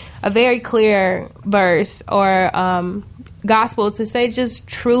literally a very clear verse or gospel to say just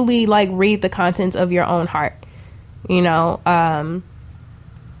truly read the contents of your own heart. You know,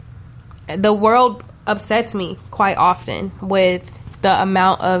 the world upsets me quite often with the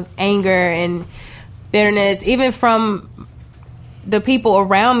amount of anger and bitterness, even from the people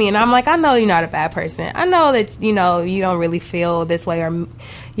around me. And I'm like, I know you're not a bad person. I know that, you know, you don't really feel this way, or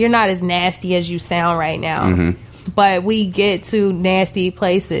you're not as nasty as you sound right now. Mm-hmm. But we get to nasty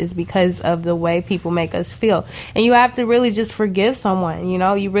places because of the way people make us feel. And you have to really just forgive someone, you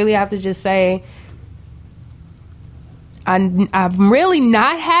know? You really have to just say, I'm really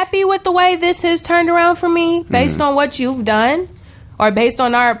not happy with the way this has turned around for me based on what you've done or based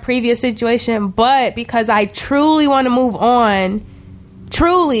on our previous situation. But because I truly want to move on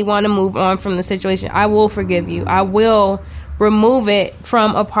from the situation, I will forgive you. I will remove it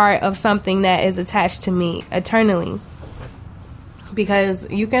from a part of something that is attached to me eternally. Because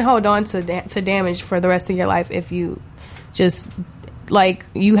you can hold on to damage for the rest of your life if you just, like,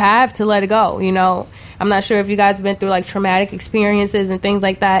 you have to let it go, you know? I'm not sure if you guys have been through, like, traumatic experiences and things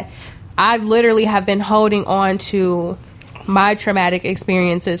like that. I literally have been holding on to my traumatic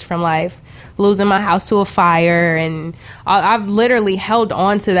experiences from life, losing my house to a fire, and I've literally held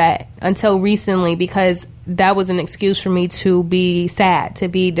on to that until recently because that was an excuse for me to be sad, to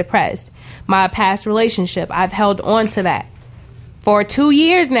be depressed. My past relationship, I've held on to that for 2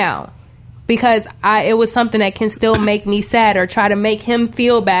 years now because it was something that can still make me sad or try to make him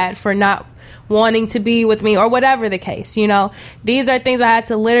feel bad for not wanting to be with me or whatever the case, you know. These are things I had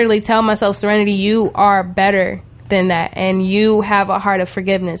to literally tell myself, Serenity, you are better than that, and you have a heart of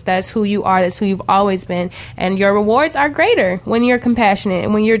forgiveness. That's who you are. That's who you've always been, and your rewards are greater when you're compassionate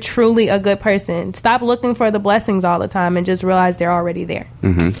and when you're truly a good person. Stop looking for the blessings all the time and just realize they're already there.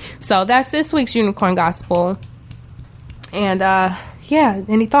 So that's this week's Unicorn Gospel. And yeah,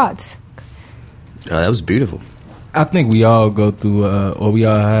 any thoughts? That was beautiful. I think we all go through, or we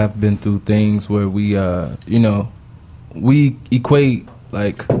all have been through things where we, you know, we equate,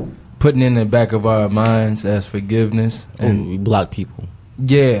 like, putting in the back of our minds as forgiveness. And we block people.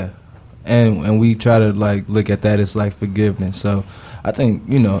 Yeah. And we try to, like, look at that as, like, forgiveness. So I think,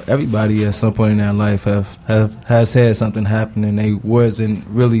 you know, everybody at some point in their life has had something happen and they wasn't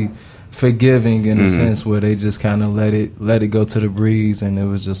really forgiving in a sense where they just kind of let it go to the breeze, and it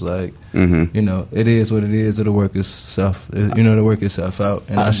was just like, you know, it is what it is. It'll work itself, you know, to work itself out,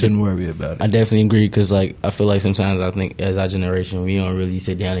 and I shouldn't worry about it. I definitely agree, because, like, I feel like sometimes I think as our generation, we don't really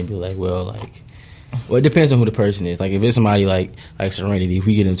sit down and be like, well, it depends on who the person is. Like, if it's somebody like Serenity, if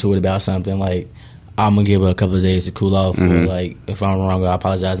we get into it about something, like, I'm gonna give her a couple of days to cool off, or, like, if I'm wrong, I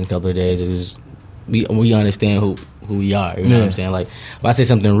apologize in a couple of days. It's just, we understand who we are, you know what I'm saying? Like, if I say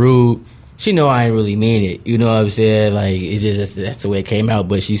something rude, she know I ain't really mean it, you know what I'm saying? Like, it's just, that's the way it came out,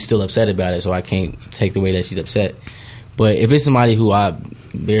 but she's still upset about it, so I can't take the way that she's upset. But if it's somebody who I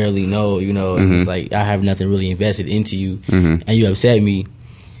barely know, you know, and it's like, I have nothing really invested into you, and you upset me,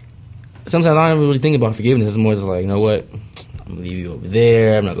 sometimes I don't really think about forgiveness. It's more just like, you know what, I'm gonna leave you over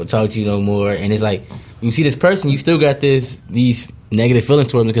there, I'm not gonna talk to you no more. And it's like, you see this person, you still got these negative feelings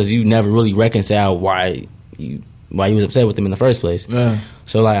towards them because you never really reconcile why you was upset with them in the first place. Yeah.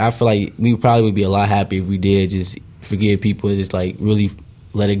 So, like, I feel like we probably would be a lot happier if we did just forgive people and just, like, really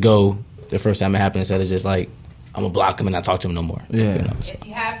let it go the first time it happened, instead of just, like, I'm gonna block them and not talk to them no more. Yeah. You know?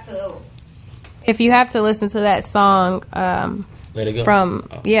 If you have to listen to that song, Let It Go.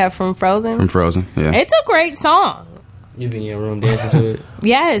 from Frozen. From Frozen, yeah. It's a great song. You be in your room dancing to it?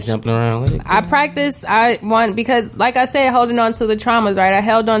 Yes. Jumping around. Let it go. I practice. Because, like I said, holding on to the traumas, right? I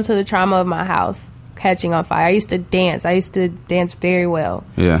held on to the trauma of my house catching on fire. I used to dance very well.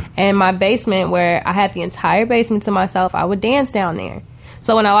 Yeah. And my basement, where I had the entire basement to myself, I would dance down there.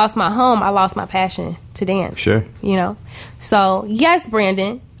 So when I lost my home, I lost my passion to dance. Sure. You know? So, yes,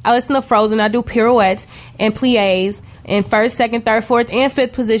 Brandon, I listen to Frozen. I do pirouettes and plies in first, second, third, fourth, and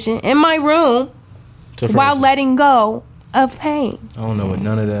fifth position in my room while letting go of pain. I don't know what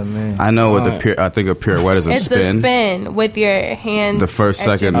none of that means. I know what I think a pirouette is. It's a spin with your hands. The first,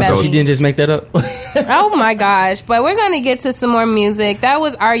 second. She didn't just make that up. Oh my gosh. But we're going to get to some more music. That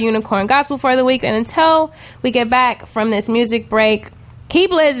was our Unicorn Gospel for the week. And until we get back from this music break,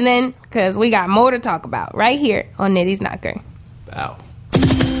 keep listening, because we got more to talk about right here on Nitty's Knocker. Wow.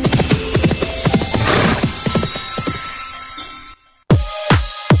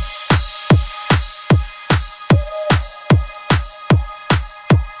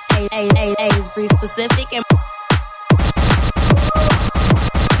 A's be specific and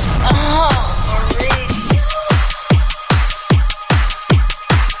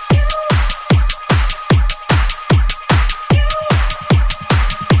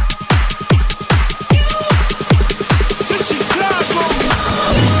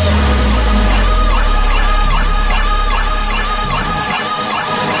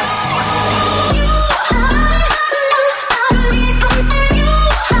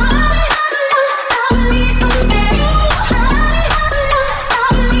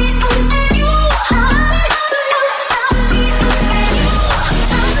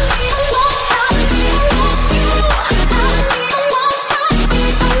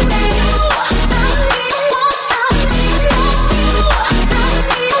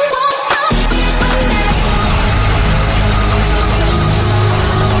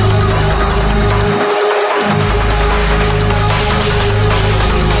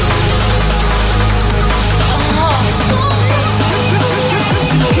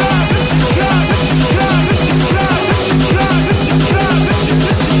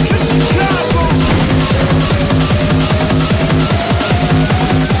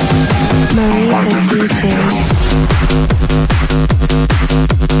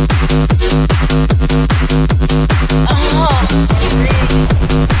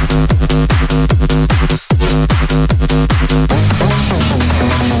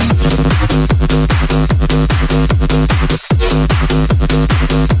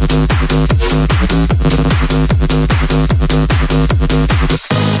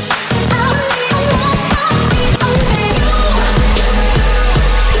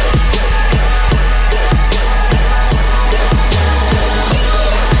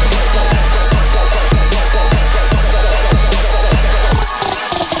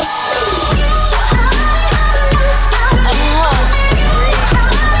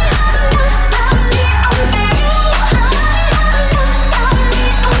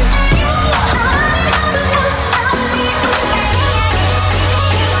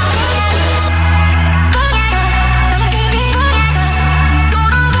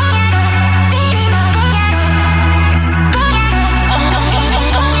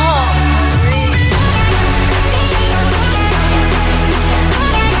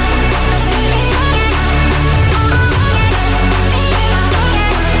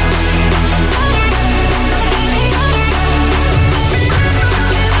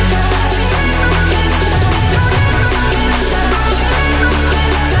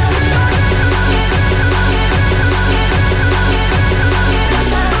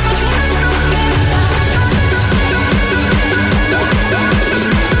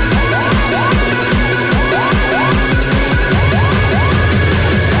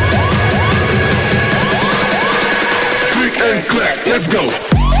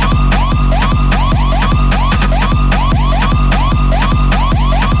go.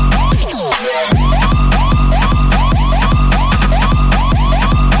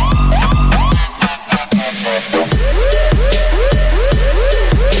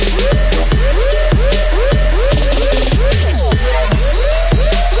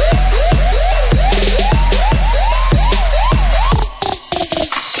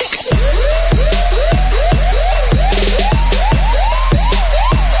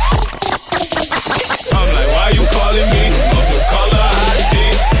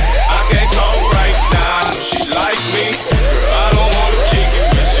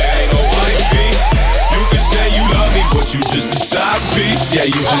 Yeah,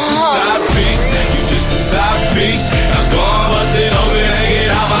 you just a side piece. You just a side piece. Now go on, bust it open and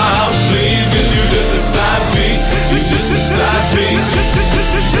get out my house, please. Cause you just a side piece. You just a side piece.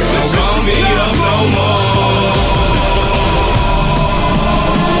 Don't call me up no more.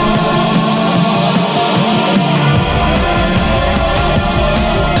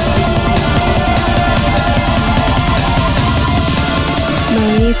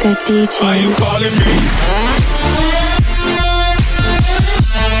 Marie the DJ. Why you calling me?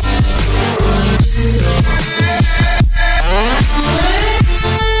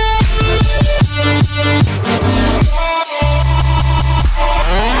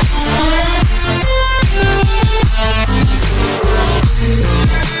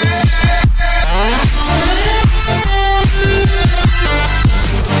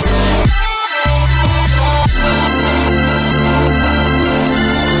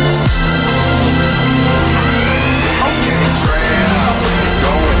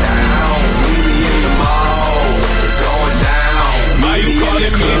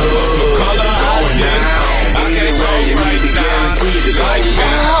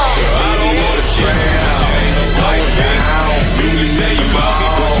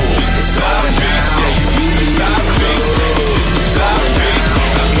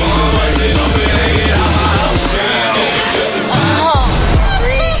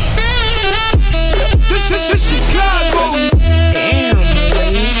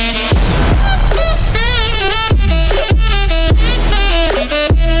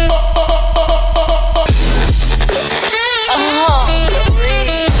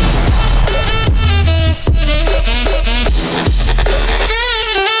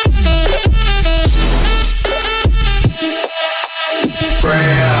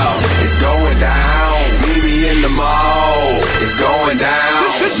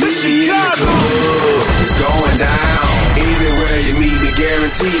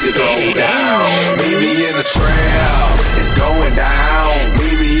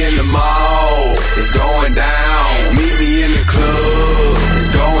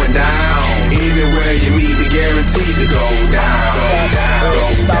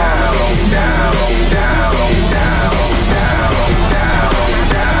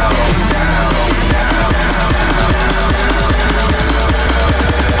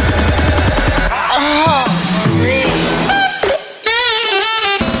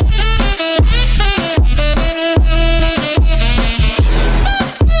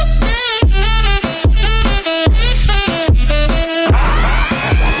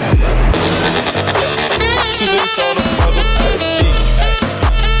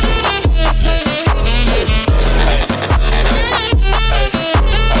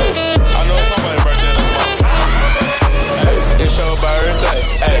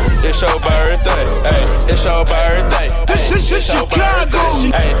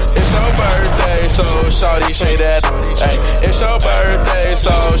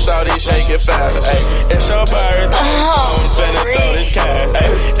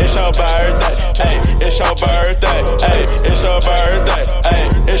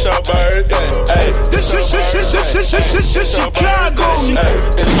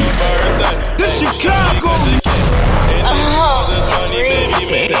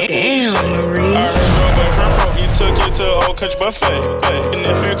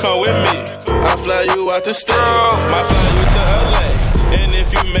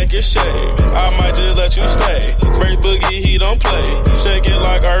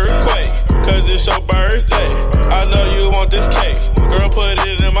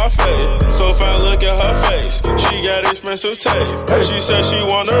 She said she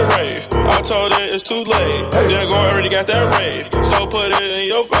wanna rave. I told her it's too late. Then go already got that rave. So put it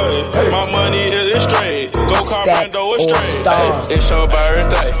in your face. My money is straight. Go car window is straight. It's your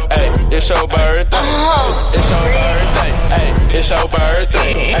birthday. Ay, it's your birthday. It's your birthday. Ay, it's your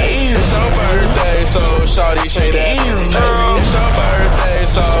birthday. Ay, it's your birthday. So shawty shake that. Ay, it's your birthday.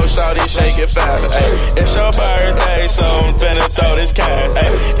 So shawty shawty shake it fast. Ay, it's your birthday, so I'm finna throw this cash. Ay,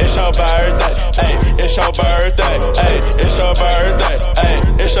 it's your birthday. Ay, it's your birthday. Ay, it's your birthday. Ay,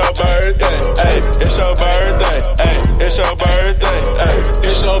 it's your birthday. Ay, it's your birthday. Ay, it's your birthday. Ay,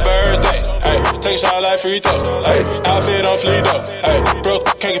 it's your birthday. Ay, take a shot like free throw. Ay, outfit on fleet up. Ay, broke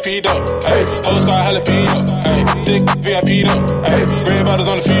can't get peed up. Ay, whole squad jalapeno. Ay, thick VIP up. Ay, red bottles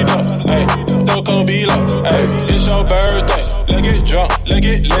on the feet up. Ay, throw cold beat up. Ay, it's your birthday. Let's get drunk, let's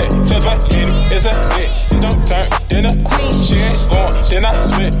get lit. Feel like it's a hit. Don't turn, then a queen. She ain't going, then I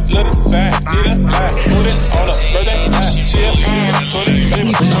spit. Little bag, need a line. Move this on a birthday night. She a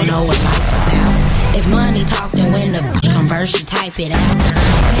You don't know what life about. If money talk, then when the converse, she type it out.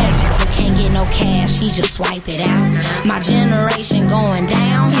 That can't get no cash, she just swipe it out. My generation going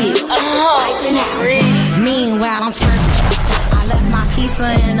downhill. Swiping out. Meanwhile, I'm turning. I left my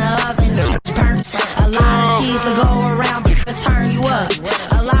pizza in the oven. Burnt. A lot of cheese to go around to turn you up.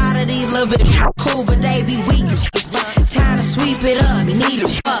 A lot of these little bit cool, but they be weak. Time to sweep it up. Need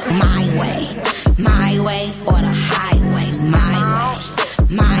it up my way or the highway. My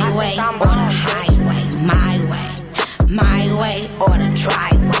way or the highway. My way or the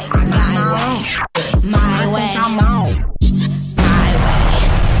driveway. My way. I'm on.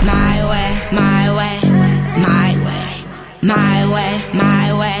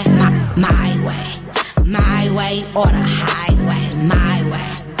 My way or the highway.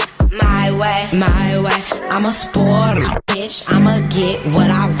 My way. I'm a sport bitch. I'ma get what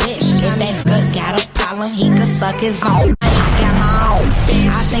I wish. If that good got a problem, he could suck his own. I got my own.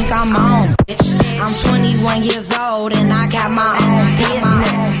 I think I'm on, bitch. I'm 21 years old and I got my own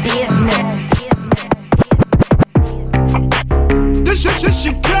business. This is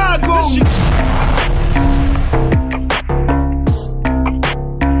Chicago.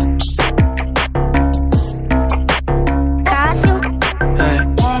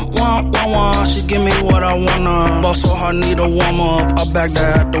 She give me what I wanna. Boss so hard, need a warm up. I back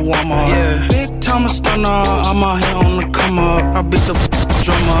that at the warm up. Yeah. Big time stunner. I'm out here on the come up. I beat the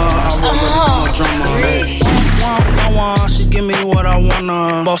drummer. I roll up the drummer. Hey. She give me what I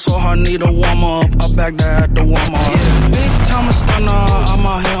wanna. Boss so hard, need a warm up. I back that at the warm up. Yeah. Big time stunner. I'm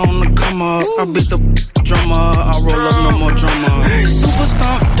out here on the come up. I beat the drummer. I roll up no more drummer. Hey. Super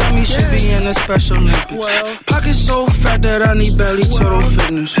stomp dummy should be in a special Olympics. Pocket so fat that I need belly total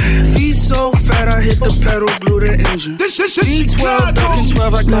fitness. Feet so fat I hit the pedal, glue the engine. B12, Dunkin'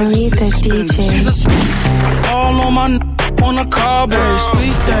 12 like glasses. She's a all on my on a car base,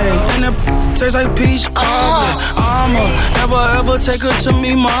 sweet thing, and it tastes like peach cobbler. I'ma never ever take her to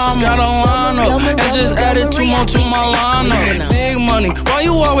me, mama. Just got a line up and just added 2 more to my lineup. Big money, why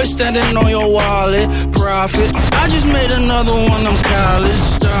you always standing on your wallet? Profit, I just made another one, I'm college.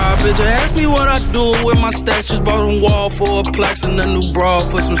 Stop it, just ask me what I do with my stacks. Just bought a wall for a plaques and a new bra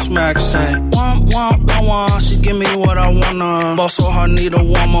for some smacks. Hey, want, she give me what I wanna. Boss so hard, need a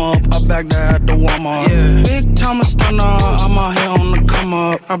warm up. I back that at the warm up. Yeah. Big time stunner. I'm out here on the come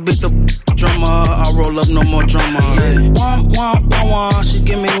up. I beat the drummer. I roll up no more drummer. Yeah. Want, she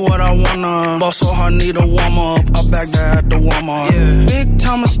give me what I wanna. Boss so hard, need a warm up. I back that at the warm up. Yeah. Big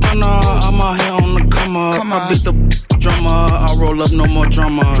time stunner. I'm out here on the come up. I beat the drummer. I roll up no more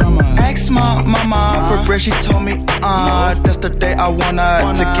drummer. Ask my mama for bread. She told me, that's the day I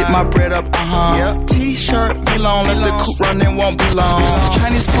wanna to get my bread up. Yep. T-shirt, be long, let the coupe run, it won't be long.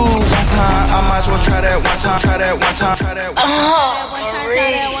 Chinese food one time, I might as well try that one time. Try that one time. Try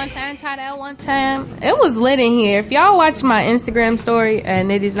that one time. It was lit in here. If y'all watch my Instagram story at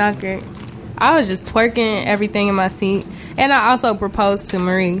Nitty's Knocker, I was just twerking everything in my seat, and I also proposed to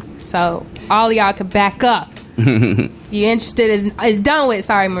Marie. So all of y'all can back up. If you interested, is done with.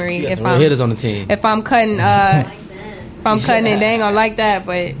 Sorry, Marie. If I'm hitters on the team. If I'm cutting, if I'm cutting it, they ain't gonna like that.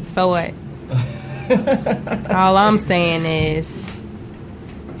 But so what? All I'm saying is,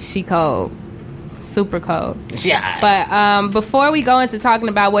 she cold, super cold. Yeah. But before we go into talking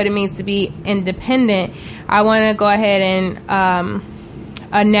about what it means to be independent, I want to go ahead and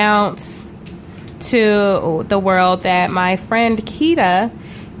announce to the world that my friend Keita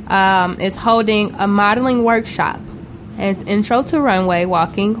is holding a modeling workshop. And it's Intro to Runway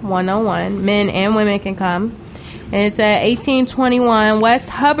Walking 101. Men and women can come. And it's at 1821 West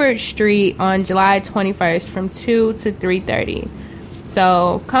Hubbard Street on July 21st from 2 to 3:30.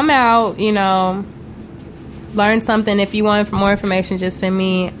 So come out, learn something. If you want more information, just send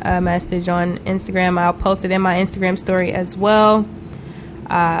me a message on Instagram. I'll post it in my Instagram story as well.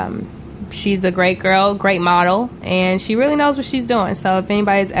 She's a great girl, great model, and she really knows what she's doing. So if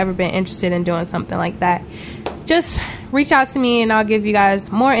anybody's ever been interested in doing something like that, just reach out to me and I'll give you guys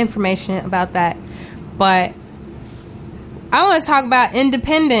more information about that. But I want to talk about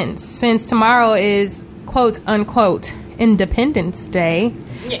independence since tomorrow is quote unquote Independence Day.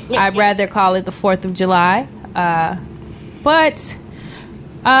 I'd rather call it the 4th of July. But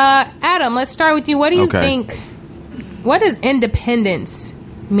Adam, let's start with you. What do you think? What does independence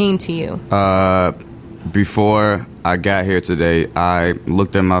mean to you? Before I got here today, I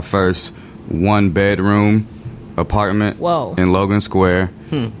looked at my first 1-bedroom apartment in Logan Square,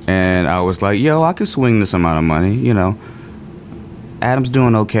 and I was like, yo, I could swing this amount of money, you know. Adam's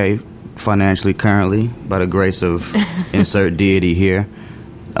doing okay financially currently, by the grace of insert deity here.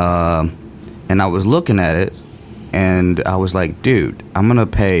 And I was looking at it, and I was like, dude, I'm going to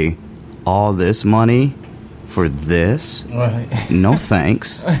pay all this money for this? Right. No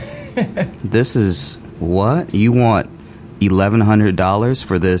thanks. This is what? You want $1,100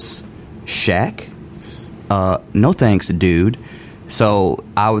 for this shack? No thanks, dude. So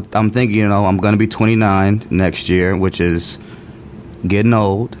I'm thinking, you know, I'm going to be 29 next year, which is getting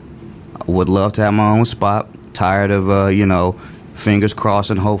old. Would love to have my own spot. Tired of, you know, fingers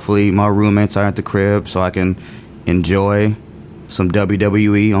crossing. Hopefully my roommates are at the crib so I can enjoy some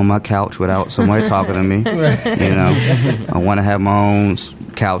WWE on my couch without somebody talking to me. You know, I want to have my own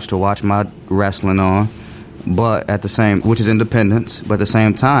couch to watch my wrestling on. But at the same, which is independence. But at the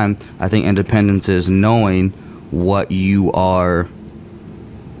same time, I think independence is knowing what you are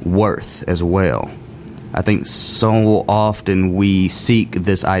worth as well. I think so often we seek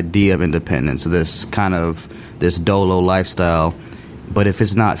this idea of independence, this kind of this dolo lifestyle. But if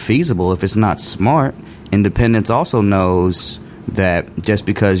it's not feasible, if it's not smart, independence also knows that just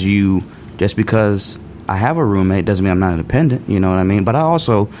because I have a roommate doesn't mean I'm not independent. You know what I mean? But I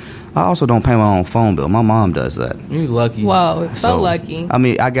also don't pay my own phone bill. My mom does that. You lucky. Whoa, so lucky. I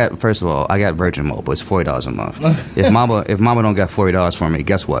mean, first of all, I got Virgin Mobile. It's $40 a month. If mama don't got $40 for me,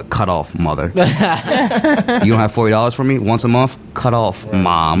 guess what? Cut off, mother. You don't have $40 for me once a month? Cut off,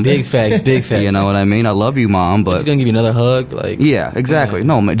 mom. Big facts, big facts. You know what I mean? I love you, mom, but she's gonna give you another hug, like yeah, exactly. Yeah.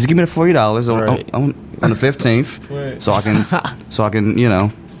 No, man, just give me the $40 on the 15th, right. so I can, you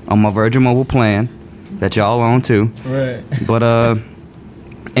know, on my Virgin Mobile plan that y'all own too. Right. But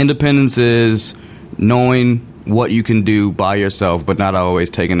independence is knowing what you can do by yourself, but not always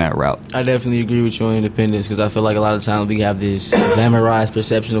taking that route. I definitely agree with you on independence because I feel like a lot of times we have this glamorized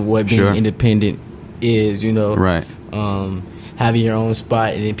perception of what being independent is, you know. Right. Having your own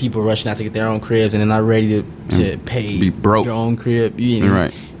spot, and then people rushing out to get their own cribs, and they're not ready to pay be broke. Your own crib.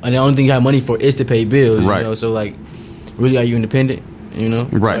 Right. And the only thing you have money for is to pay bills, right. You know. So, like, really, are you independent? You know,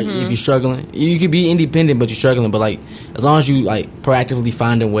 right? If you're struggling, you could be independent, but you're struggling. But like, as long as you like proactively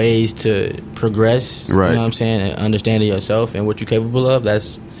finding ways to progress, right? You know what I'm saying, and understanding yourself and what you're capable of.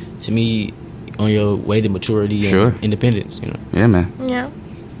 That's to me on your way to maturity and independence. You know. Yeah, man. Yeah.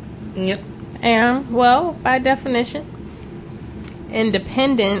 Yep. And well, by definition,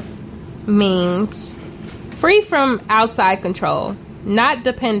 independent means free from outside control, not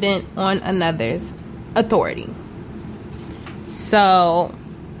dependent on another's authority. So,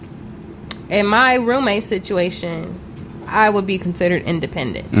 in my roommate situation, I would be considered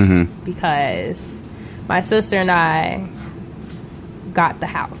independent because my sister and I got the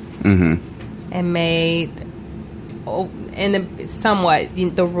house and made somewhat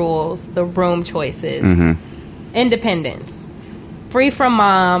the rules, the room choices, independence, free from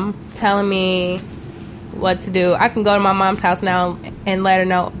mom telling me what to do. I can go to my mom's house now and let her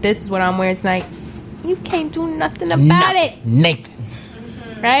know this is what I'm wearing tonight. You can't do nothing about it. Nathan.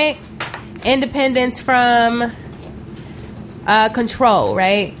 Right? Independence from control,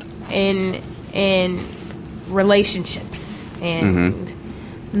 right? In relationships and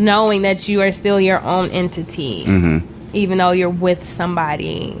knowing that you are still your own entity, even though you're with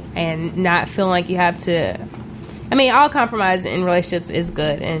somebody, and not feeling like you have to. I mean, all compromise in relationships is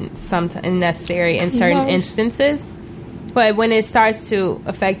good and sometimes necessary in certain instances. But when it starts to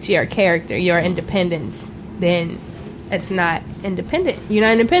affect your character, your independence, then it's not independent. You're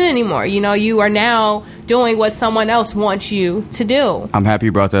not independent anymore. You know, you are now doing what someone else wants you to do. I'm happy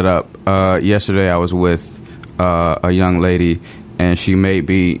you brought that up. Yesterday I was with a young lady, and she made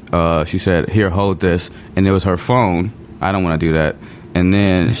me, she said, here, hold this. And it was her phone. I don't want to do that. And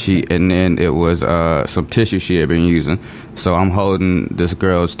then it was some tissue she had been using. So I'm holding this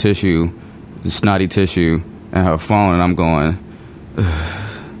girl's tissue, snotty tissue, and her phone, and I'm going,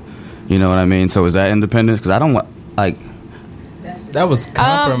 ugh. You know what I mean? So is that independence? Because I don't want, like, that was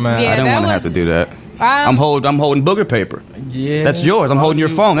compromise. I didn't want to have to do that. I'm holding booger paper. Yeah, that's yours. I'm holding your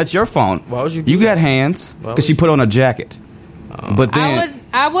phone. That's your phone. Why would you? You got hands because she put on a jacket. But then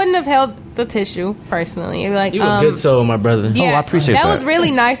I wouldn't have held the tissue personally. Like, you a good soul, my brother. Yeah, I appreciate that. That was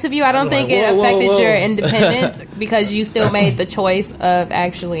really nice of you. I don't think it affected your independence because you still made the choice of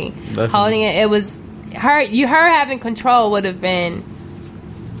actually holding it. It was her having control would have been,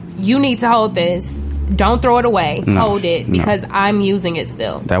 you need to hold this. Don't throw it away. Hold it because I'm using it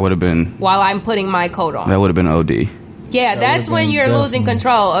still. That would have been while I'm putting my coat on. That would have been OD. Yeah, that's when you're losing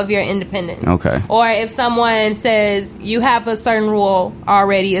control of your independence. Okay. Or if someone says you have a certain rule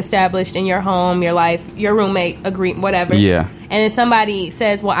already established in your home, your life, your roommate agree, whatever. Yeah. And then somebody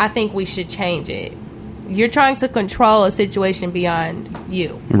says, well, I think we should change it. You're trying to control a situation beyond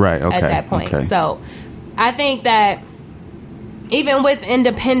you. Right, okay. At that point. Okay. So I think that even with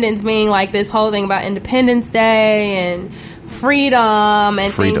independence being like this whole thing about Independence Day and freedom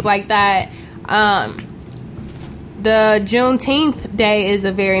and things like that, the Juneteenth day is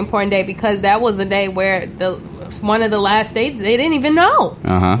a very important day because that was a day where one of the last states, they didn't even know.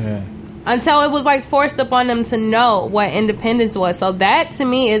 Until it was like forced upon them to know what independence was. So that to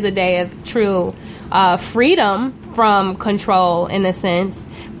me is a day of true freedom from control in a sense.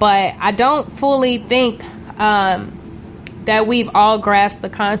 But I don't fully think that we've all grasped the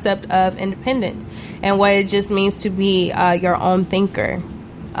concept of independence and what it just means to be your own thinker.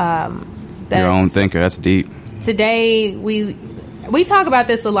 Your own thinker, that's deep. Today, we talk about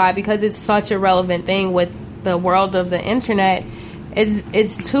this a lot because it's such a relevant thing with the world of the internet.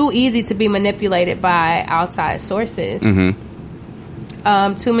 It's too easy to be manipulated by outside sources. Too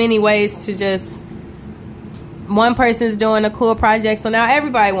many ways to just... One person's doing a cool project, so now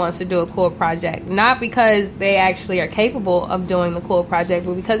everybody wants to do a cool project. Not because they actually are capable of doing the cool project,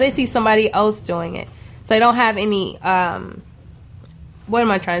 but because they see somebody else doing it. So they don't have any... what am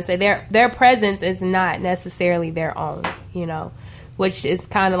I trying to say? Their presence is not necessarily their own, you know, which is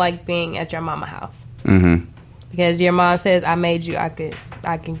kind of like being at your mama house. Because your mom says, I made you, I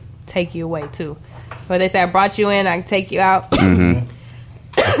can take you away too. Or they say, I brought you in, I can take you out.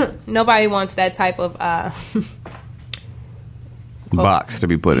 Nobody wants that type of box to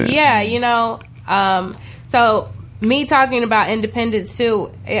be put in. Yeah, you know. So me talking about independence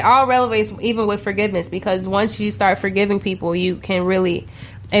too, it all relevates even with forgiveness, because once you start forgiving people, you can really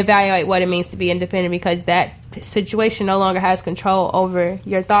evaluate what it means to be independent, because that situation no longer has control over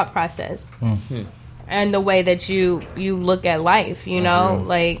your thought process and the way that you look at life, you know? Real.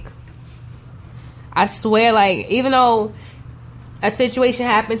 Like, I swear, like, even though a situation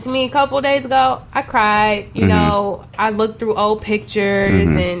happened to me a couple of days ago, I cried, you know, I looked through old pictures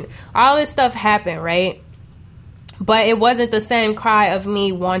and all this stuff happened, right? But it wasn't the same cry of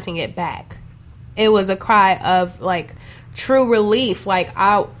me wanting it back. It was a cry of, like, true relief. Like,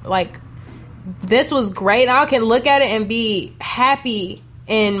 this was great. I can look at it and be happy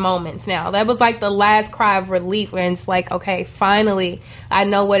in moments now. That was, like, the last cry of relief. And it's like, okay, finally, I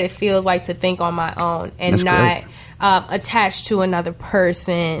know what it feels like to think on my own and that's not attached to another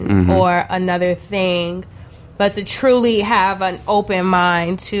person or another thing, but to truly have an open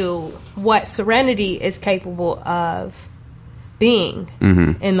mind to what serenity is capable of being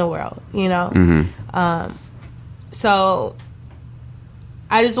in the world, you know? So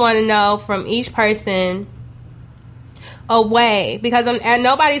I just want to know from each person a way, because and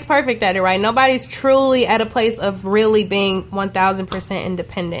nobody's perfect at it, right? Nobody's truly at a place of really being 1,000%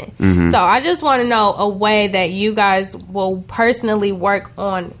 independent. So I just want to know a way that you guys will personally work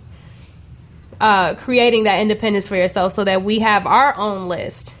on creating that independence for yourself, so that we have our own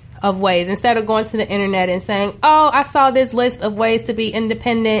list of ways, instead of going to the internet and saying, oh, I saw this list of ways to be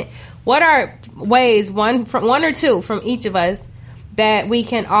independent. What are ways, one or two from each of us, that we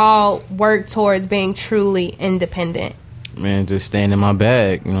can all work towards being truly independent? Man, just staying in my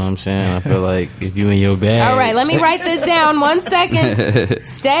bag, you know what I'm saying? I feel like if you in your bag... All right, let me write this down 1 second.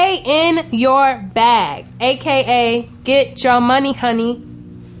 Stay in your bag, a.k.a. get your money, honey.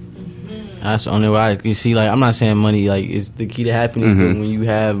 That's the only way you see, like, I'm not saying money, like, it's the key to happiness, but when you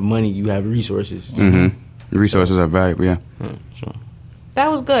have money, you have resources. Resources are valuable, yeah. Sure. That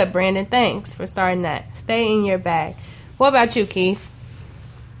was good, Brandon. Thanks for starting that. Stay in your bag. What about you, Keith?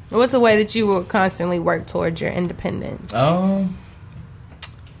 What's the way that you will constantly work towards your independence? A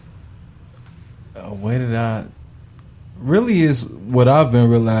way that I really is what I've been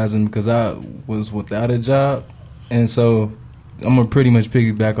realizing, because I was without a job, and so I'm gonna pretty much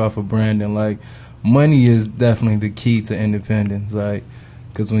piggyback off of Brandon. Like, money is definitely the key to independence. Like,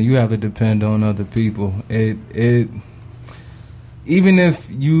 because when you have to depend on other people, it even if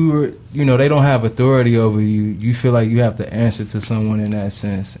you know, they don't have authority over you, you feel like you have to answer to someone in that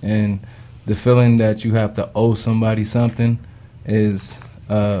sense. And the feeling that you have to owe somebody something is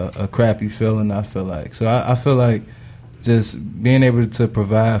a crappy feeling, I feel like. So I feel like just being able to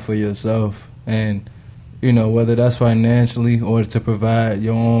provide for yourself, and whether that's financially or to provide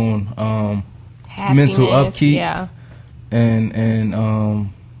your own mental upkeep, and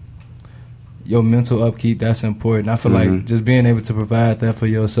your mental upkeep, that's important. I feel like just being able to provide that for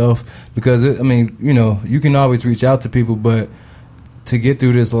yourself, because you can always reach out to people, but to get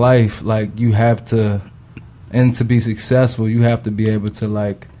through this life, like, you have to, and to be successful, you have to be able to,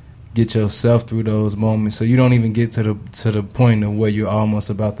 like, get yourself through those moments, so you don't even get to the point of where you're almost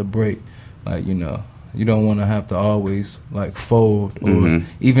about to break. Like, you don't want to have to always, like, fold or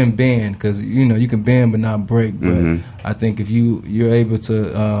even bend, because you can bend but not break. But I think if you're able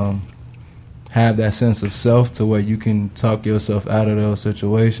to have that sense of self to where you can talk yourself out of those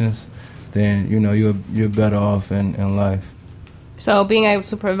situations, then you're better off in life. So being able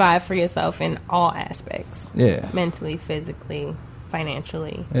to provide for yourself in all aspects, mentally, physically,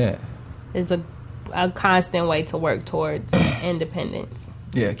 financially, is a constant way to work towards independence.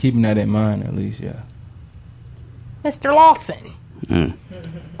 Yeah, keeping that in mind at least. Mr. Lawson.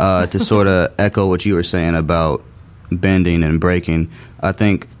 To sort of echo what you were saying about bending and breaking, I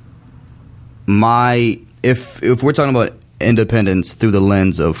think if we're talking about independence through the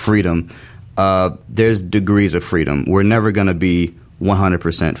lens of freedom, there's degrees of freedom. We're never going to be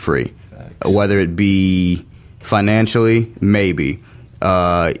 100% free. Facts. Whether it be financially, maybe.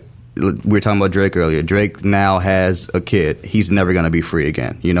 We were talking about Drake earlier. Drake now has a kid. He's never going to be free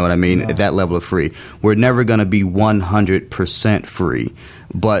again. You know what I mean? No. At that level of free. We're never going to be 100% free.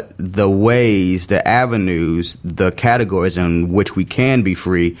 But the ways, the avenues, the categories in which we can be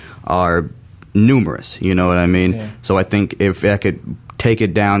free are numerous. You know what I mean? Yeah. So I think if I could take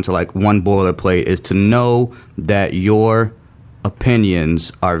it down to like one boilerplate, is to know that your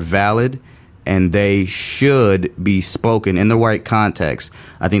opinions are valid and they should be spoken in the right context.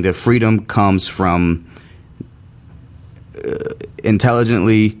 I think that freedom comes from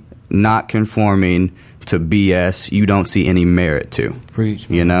intelligently not conforming to BS you don't see any merit to. Preach.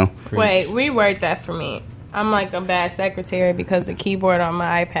 You know? Preach. Wait, reword that for me. I'm like a bad secretary because the keyboard on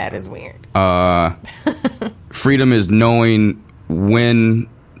my iPad is weird. Freedom is knowing when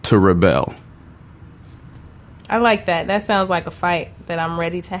to rebel. I like that. That sounds like a fight that I'm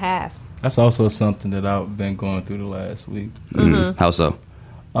ready to have. That's also something that I've been going through the last week. Mm-hmm. How so?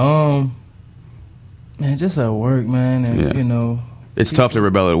 Man, just at work, man, and it's tough to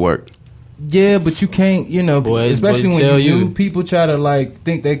rebel at work. Yeah, but you can't, especially when people try to like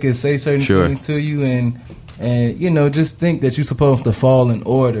think they can say certain things to you, and just think that you're supposed to fall in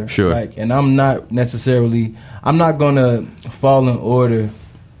order. Sure. Like, and I'm not gonna fall in order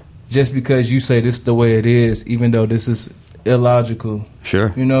just because you say this is the way it is, even though this is illogical.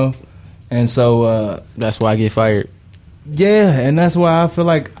 Sure. And so that's why I get fired. Yeah, and that's why I feel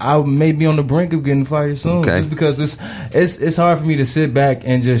like I may be on the brink of getting fired soon. Okay. Just because it's hard for me to sit back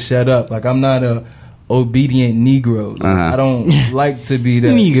and just shut up. Like, I'm not a obedient Negro. Like, I don't like to be that.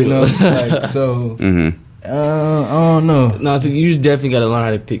 Negro. I don't know. No, so you just definitely got to learn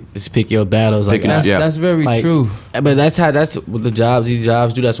how to pick your battles. Like, that's very true. But that's what these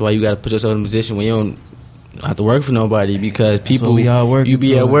jobs do. That's why you got to put yourself in a position where you don't have to work for nobody, because people, you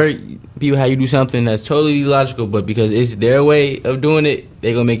be at work, people have you do something that's totally illogical, but because it's their way of doing it,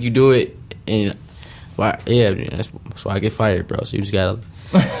 they gonna make you do it. And that's why I get fired, bro. So you just gotta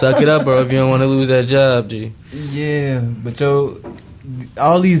suck it up, bro, if you don't want to lose that job, G. Yeah, but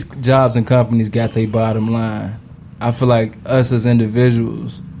all these jobs and companies got their bottom line. I feel like us as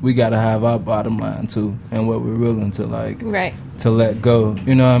individuals, we gotta have our bottom line too, and what we're willing to to let go.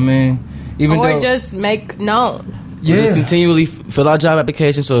 You know what I mean? Just make known. Yeah. Just continually fill out job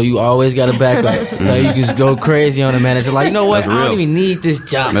applications, so you always got a backup. So you can just go crazy on the manager. Like, you know what? I don't even need this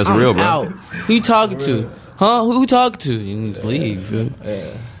job. That's real, bro. Out. Who you talking to? Huh? Who you talking to? You need to leave.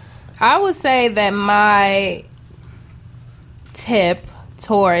 Yeah. I would say that my tip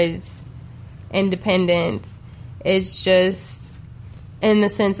towards independence is just in the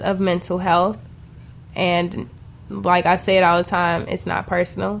sense of mental health. And like I say it all the time, it's not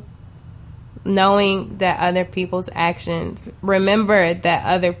personal. Knowing that other people's actions, remember that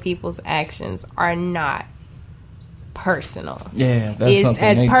other people's actions are not personal. Yeah, that's something.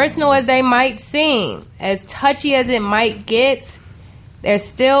 As personal as they might seem, as touchy as it might get, there's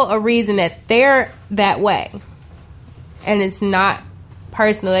still a reason that they're that way. And it's not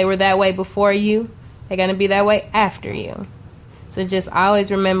personal. They were that way before you. They're going to be that way after you. So just always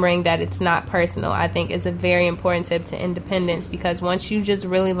remembering that it's not personal, I think, is a very important tip to independence, because once you just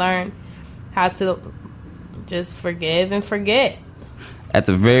really learn how to just forgive and forget. At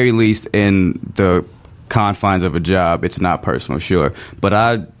the very least, in the confines of a job, it's not personal, sure. But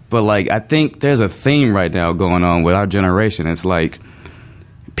I But like, I think there's a theme right now going on with our generation. It's like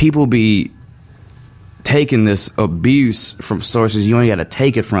people be taking this abuse from sources you only got to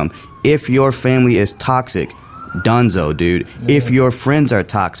take it from. If your family is toxic, dunzo, dude. If your friends are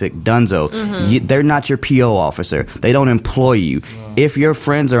toxic, dunzo. They're not your PO officer. They don't employ you. If your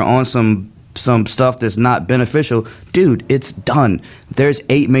friends are on some stuff that's not beneficial, dude, it's done. There's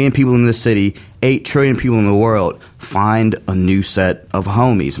 8 million people in this city, 8 trillion people in the world. Find a new set of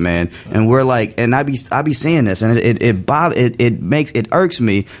homies, man. And we're like, and I be seeing this, and it irks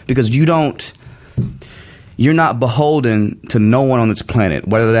me because you're not beholden to no one on this planet,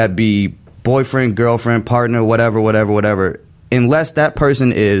 whether that be boyfriend, girlfriend, partner, whatever, unless that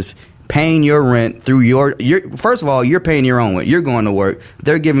person is paying your rent through your first of all, you're paying your own rent. You're going to work.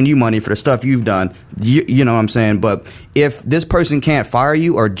 They're giving you money for the stuff you've done. You know what I'm saying? But if this person can't fire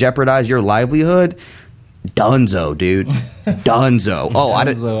you or jeopardize your livelihood, dunzo, dude. Dunzo. Oh, I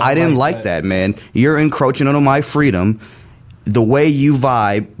didn't like that, man. You're encroaching on my freedom. The way you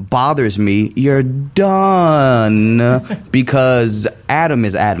vibe bothers me. You're done. Because Adam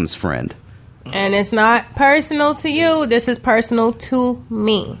is Adam's friend. And it's not personal to you. This is personal to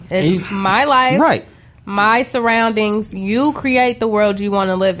me. It's my life. Right. My surroundings. You create the world you want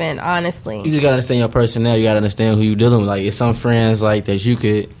to live in, honestly. You just got to understand your personnel. You got to understand who you're dealing with. Like, it's some friends like that you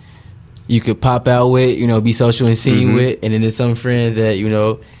could pop out with, be social and seen with. And then there's some friends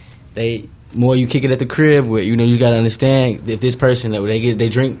that, they more you kick it at the crib with. You got to understand if this person, they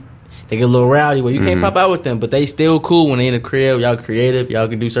drink, they get a little rowdy. Well, you can't pop out with them, but they still cool when they in the crib. Y'all creative. Y'all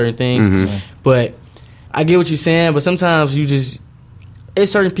can do certain things. But I get what you're saying. But sometimes it's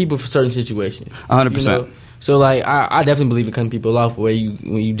certain people for certain situations. 100%. So like, I definitely believe in cutting people off when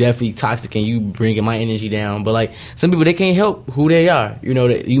you definitely toxic and you bringing my energy down. But like, some people, they can't help who they are.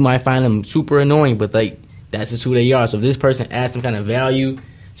 That you might find them super annoying, but like, that's just who they are. So if this person adds some kind of value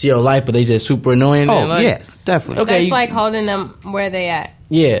to your life, but they just super annoying. Oh, like, yeah, definitely. Okay, that's like holding them where they at.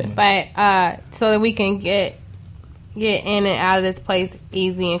 Yeah. But so that we can get in and out of this place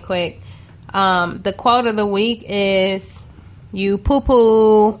easy and quick. The quote of the week is, you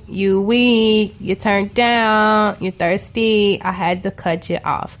poo-poo, you weak, you turned down, you're thirsty, I had to cut you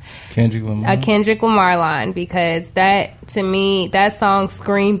off. Kendrick Lamar. A Kendrick Lamar line, because that, to me, that song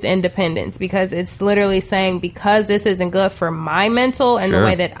screams independence, because it's literally saying, because this isn't good for my mental and the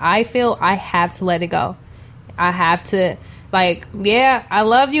way that I feel, I have to let it go. I have to, like, yeah, I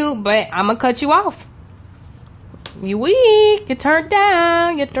love you, but I'm going to cut you off. You weak, you turned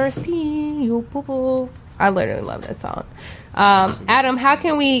down, you're thirsty, you poo-poo. I literally love that song. Adam, how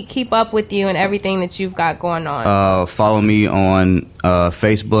can we keep up with you and everything that you've got going on? Follow me on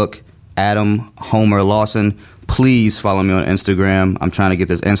Facebook, Adam Homer Lawson. Please follow me on Instagram. I'm trying to get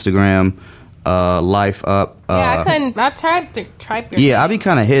this Instagram life up. I tried to type your name. I be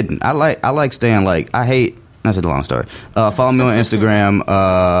kind of hidden. I like staying that's a long story. Follow me on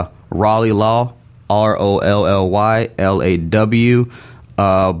Instagram, Raleigh Law, ROLLYLAW.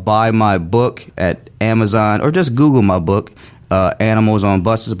 Buy my book at Amazon, or just Google my book, Animals on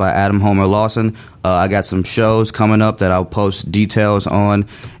Buses by Adam Homer Lawson. I got some shows coming up that I'll post details on,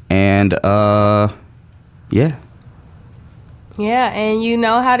 and yeah, and you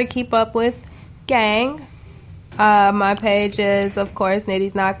know how to keep up with gang. My page is, of course,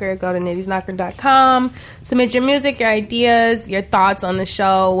 Nitty's Knocker. Go to nittyknocker.com. Submit your music, your ideas, your thoughts on the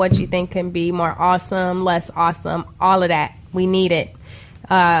show, what you think can be more awesome, less awesome, all of that. We need it.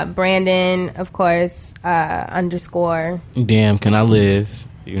 Brandon, of course, _ Damn, can I live?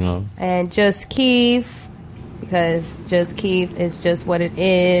 And Just Keef, because Just Keef is just what it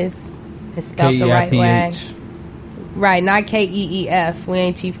is. It's spelled the right way. Right, not KEEF. We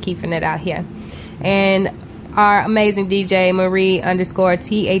ain't Chief Keefing it out here. And our amazing DJ, Marie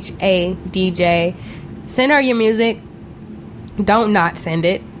 _THA DJ. Send her your music. Don't not send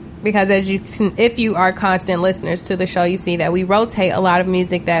it. Because if you are constant listeners to the show, you see that we rotate a lot of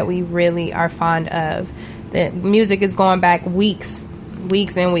music that we really are fond of. The music is going back weeks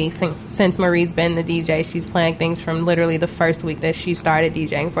and weeks since Marie's been the DJ. She's playing things from literally the first week that she started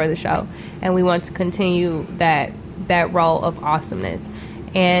DJing for the show. And we want to continue that role of awesomeness.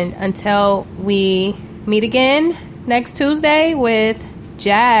 And until we meet again next Tuesday with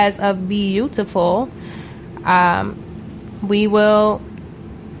Jazz of Beautiful, we will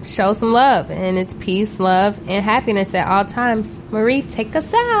show some love, and it's peace, love, and happiness at all times. Marie, take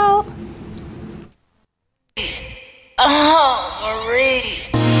us out. Oh, Marie.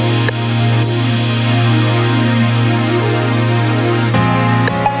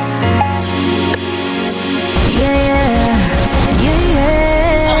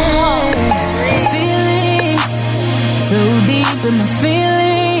 Feelings so deep in my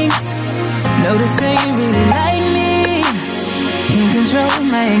feelings. Noticing you really like me. Can't control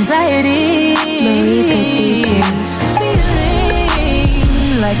my anxiety.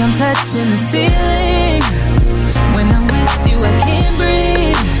 Feeling like I'm touching the ceiling. When I'm with you, I can't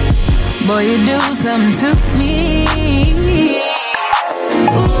breathe. Boy, you do something to me.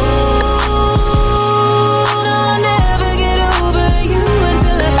 Ooh, no, I'll never get over you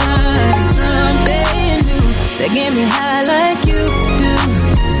until I find something new that get me high like you do.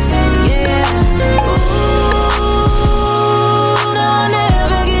 Yeah. Ooh, no, I'll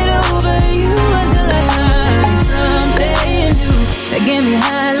never get over you until I find something new that get me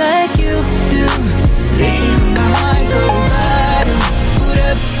high like you do. Listen to my heart go bottom, boot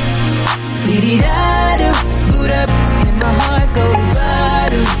up, beady-da-do, boot up, and my heart go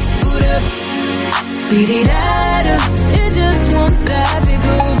bottom, boot up, beady-da-do. It just won't stop, it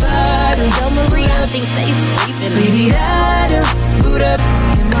go bottom, boot up, beady-da-do, boot up,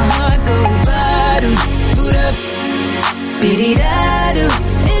 and my heart go bottom, boot up, beady-da-do.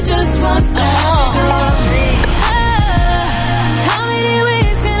 It just won't stop, it go